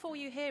important before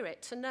you hear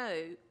it to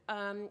know,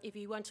 if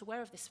you weren't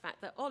aware of this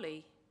fact, that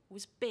Ollie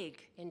was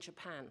big in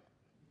Japan.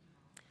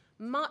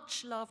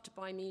 Much loved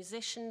by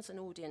musicians and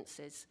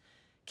audiences,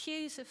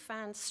 queues of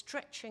fans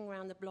stretching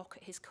around the block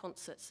at his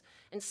concerts,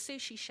 and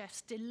sushi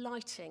chefs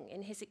delighting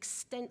in his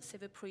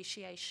extensive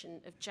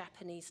appreciation of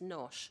Japanese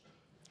nosh.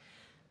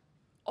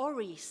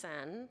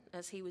 Ori-san,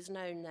 as he was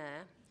known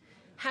there,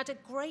 had a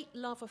great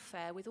love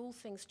affair with all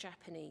things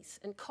Japanese,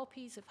 and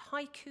copies of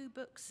haiku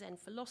books, Zen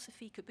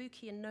philosophy,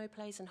 kabuki and no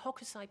plays, and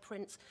hokusai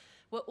prints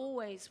were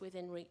always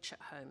within reach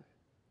at home.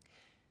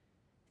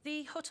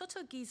 The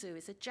Hototogisu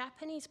is a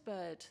Japanese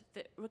bird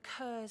that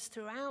recurs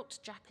throughout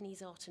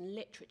Japanese art and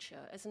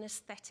literature as an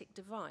aesthetic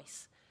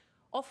device,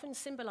 often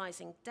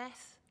symbolizing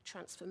death,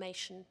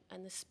 transformation,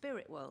 and the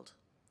spirit world.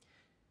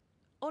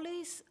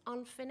 OLLY's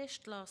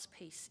unfinished last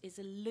piece is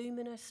a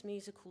luminous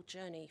musical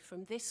journey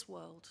from this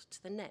world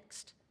to the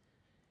next,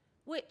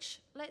 which,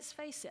 let's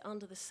face it,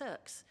 under the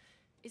circs,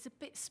 is a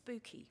bit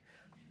spooky.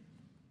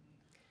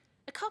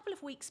 A couple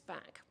of weeks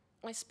back,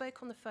 I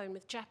spoke on the phone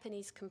with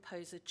Japanese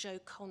composer Joe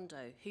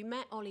Kondo, who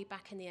met OLLY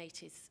back in the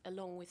 80s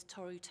along with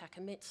Toru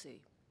Takemitsu.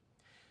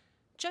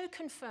 Joe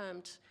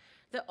confirmed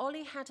that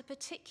OLLY had a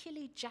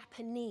particularly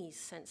Japanese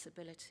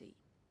sensibility,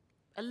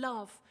 a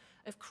love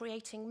of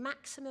creating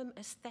maximum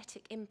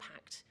aesthetic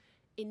impact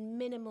in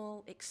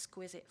minimal,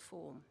 exquisite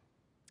form.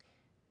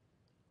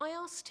 I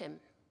asked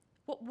him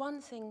what one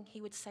thing he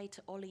would say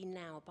to OLLY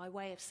now by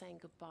way of saying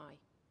goodbye.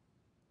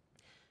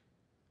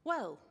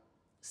 Well,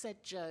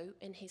 said Joe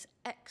in his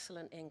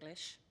excellent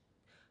English,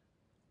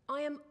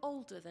 I am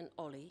older than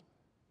OLLY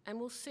and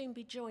will soon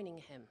be joining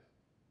him.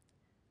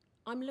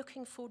 I'm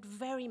looking forward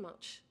very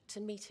much to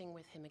meeting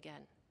with him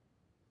again.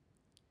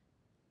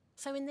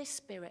 So in this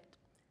spirit,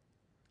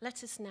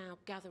 let us now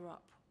gather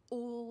up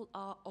all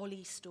our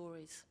OLLY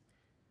stories,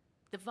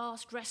 the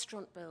vast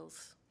restaurant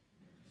bills,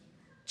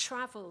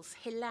 travels,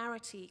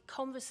 hilarity,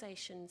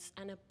 conversations,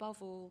 and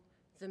above all,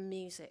 the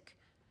music,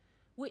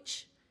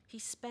 which he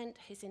spent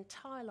his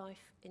entire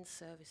life in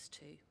service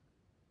to,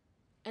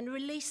 and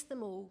release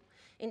them all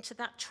into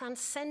that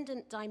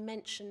transcendent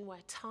dimension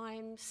where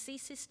time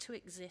ceases to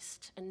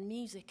exist and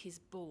music is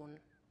born,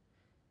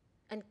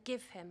 and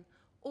give him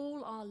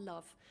all our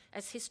love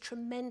as his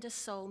tremendous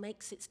soul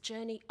makes its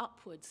journey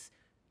upwards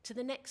to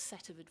the next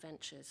set of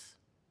adventures.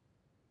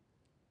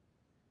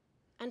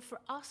 And for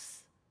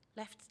us,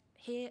 left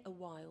here a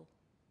while,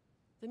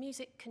 the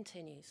music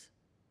continues.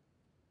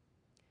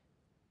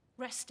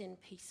 Rest in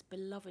peace,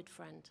 beloved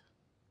friend.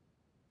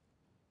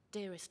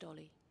 Dearest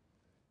OLLY.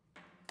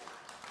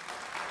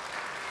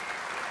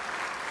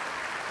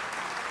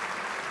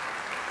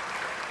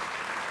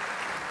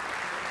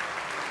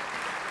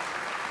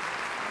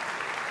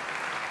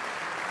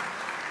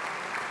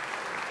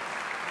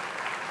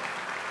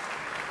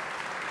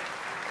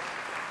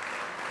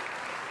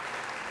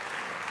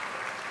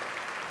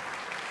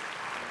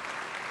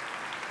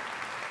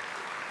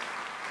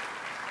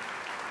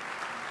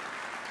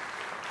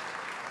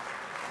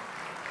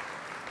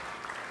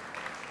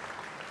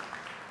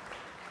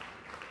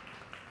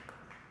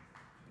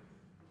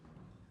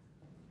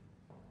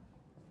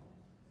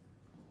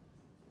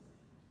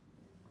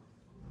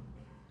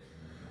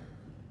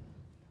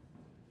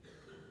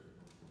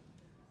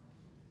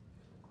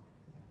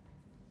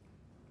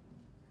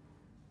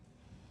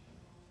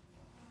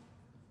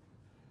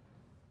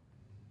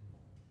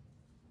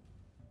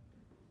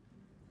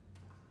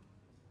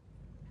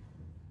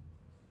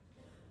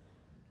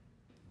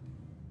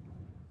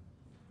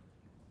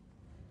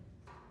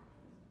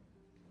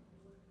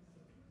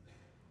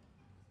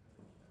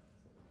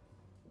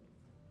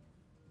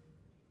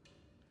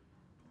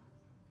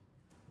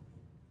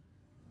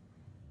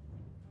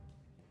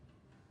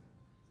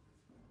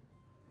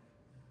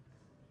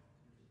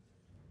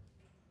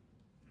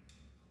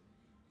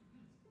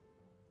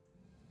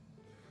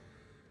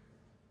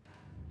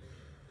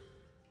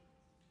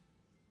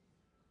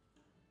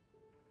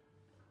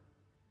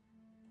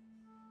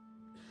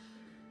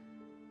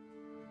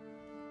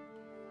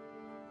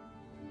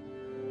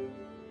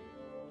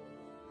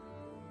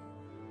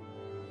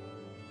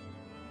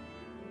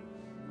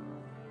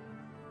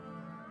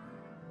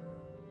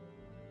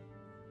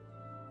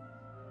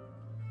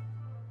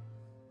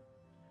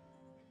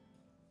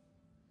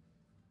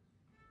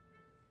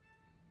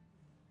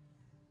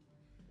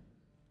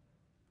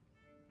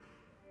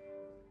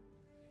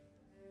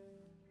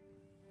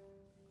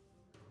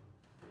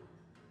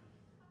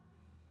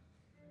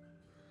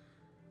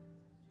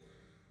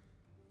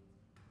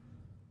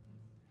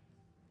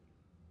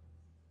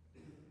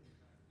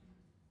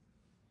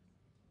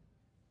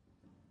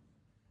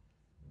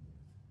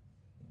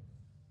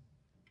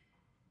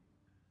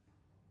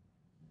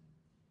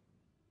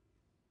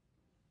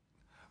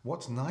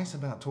 What's nice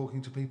about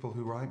talking to people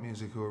who write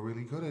music who are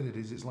really good at it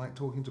is it's like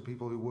talking to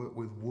people who work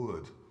with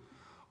wood,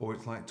 or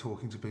it's like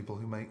talking to people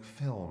who make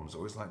films,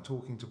 or it's like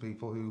talking to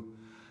people who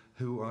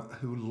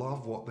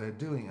love what they're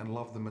doing and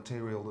love the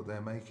material that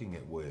they're making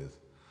it with.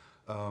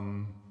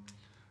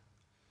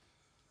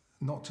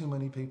 Not too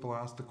many people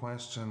ask the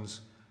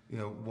questions, you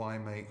know, why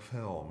make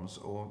films,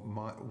 or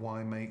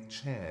why make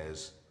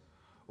chairs,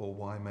 or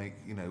why make,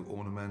 you know,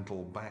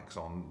 ornamental backs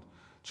on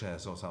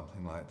chairs or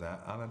something like that,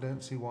 and I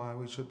don't see why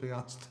we should be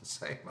asked the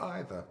same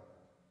either.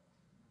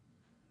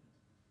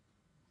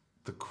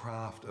 the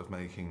craft of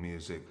making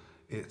music.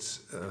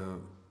 It's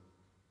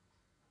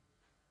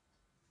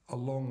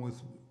along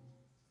with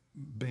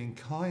being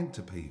kind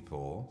to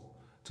people,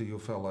 to your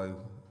fellow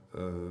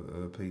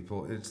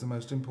people, it's the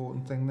most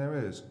important thing there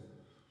is.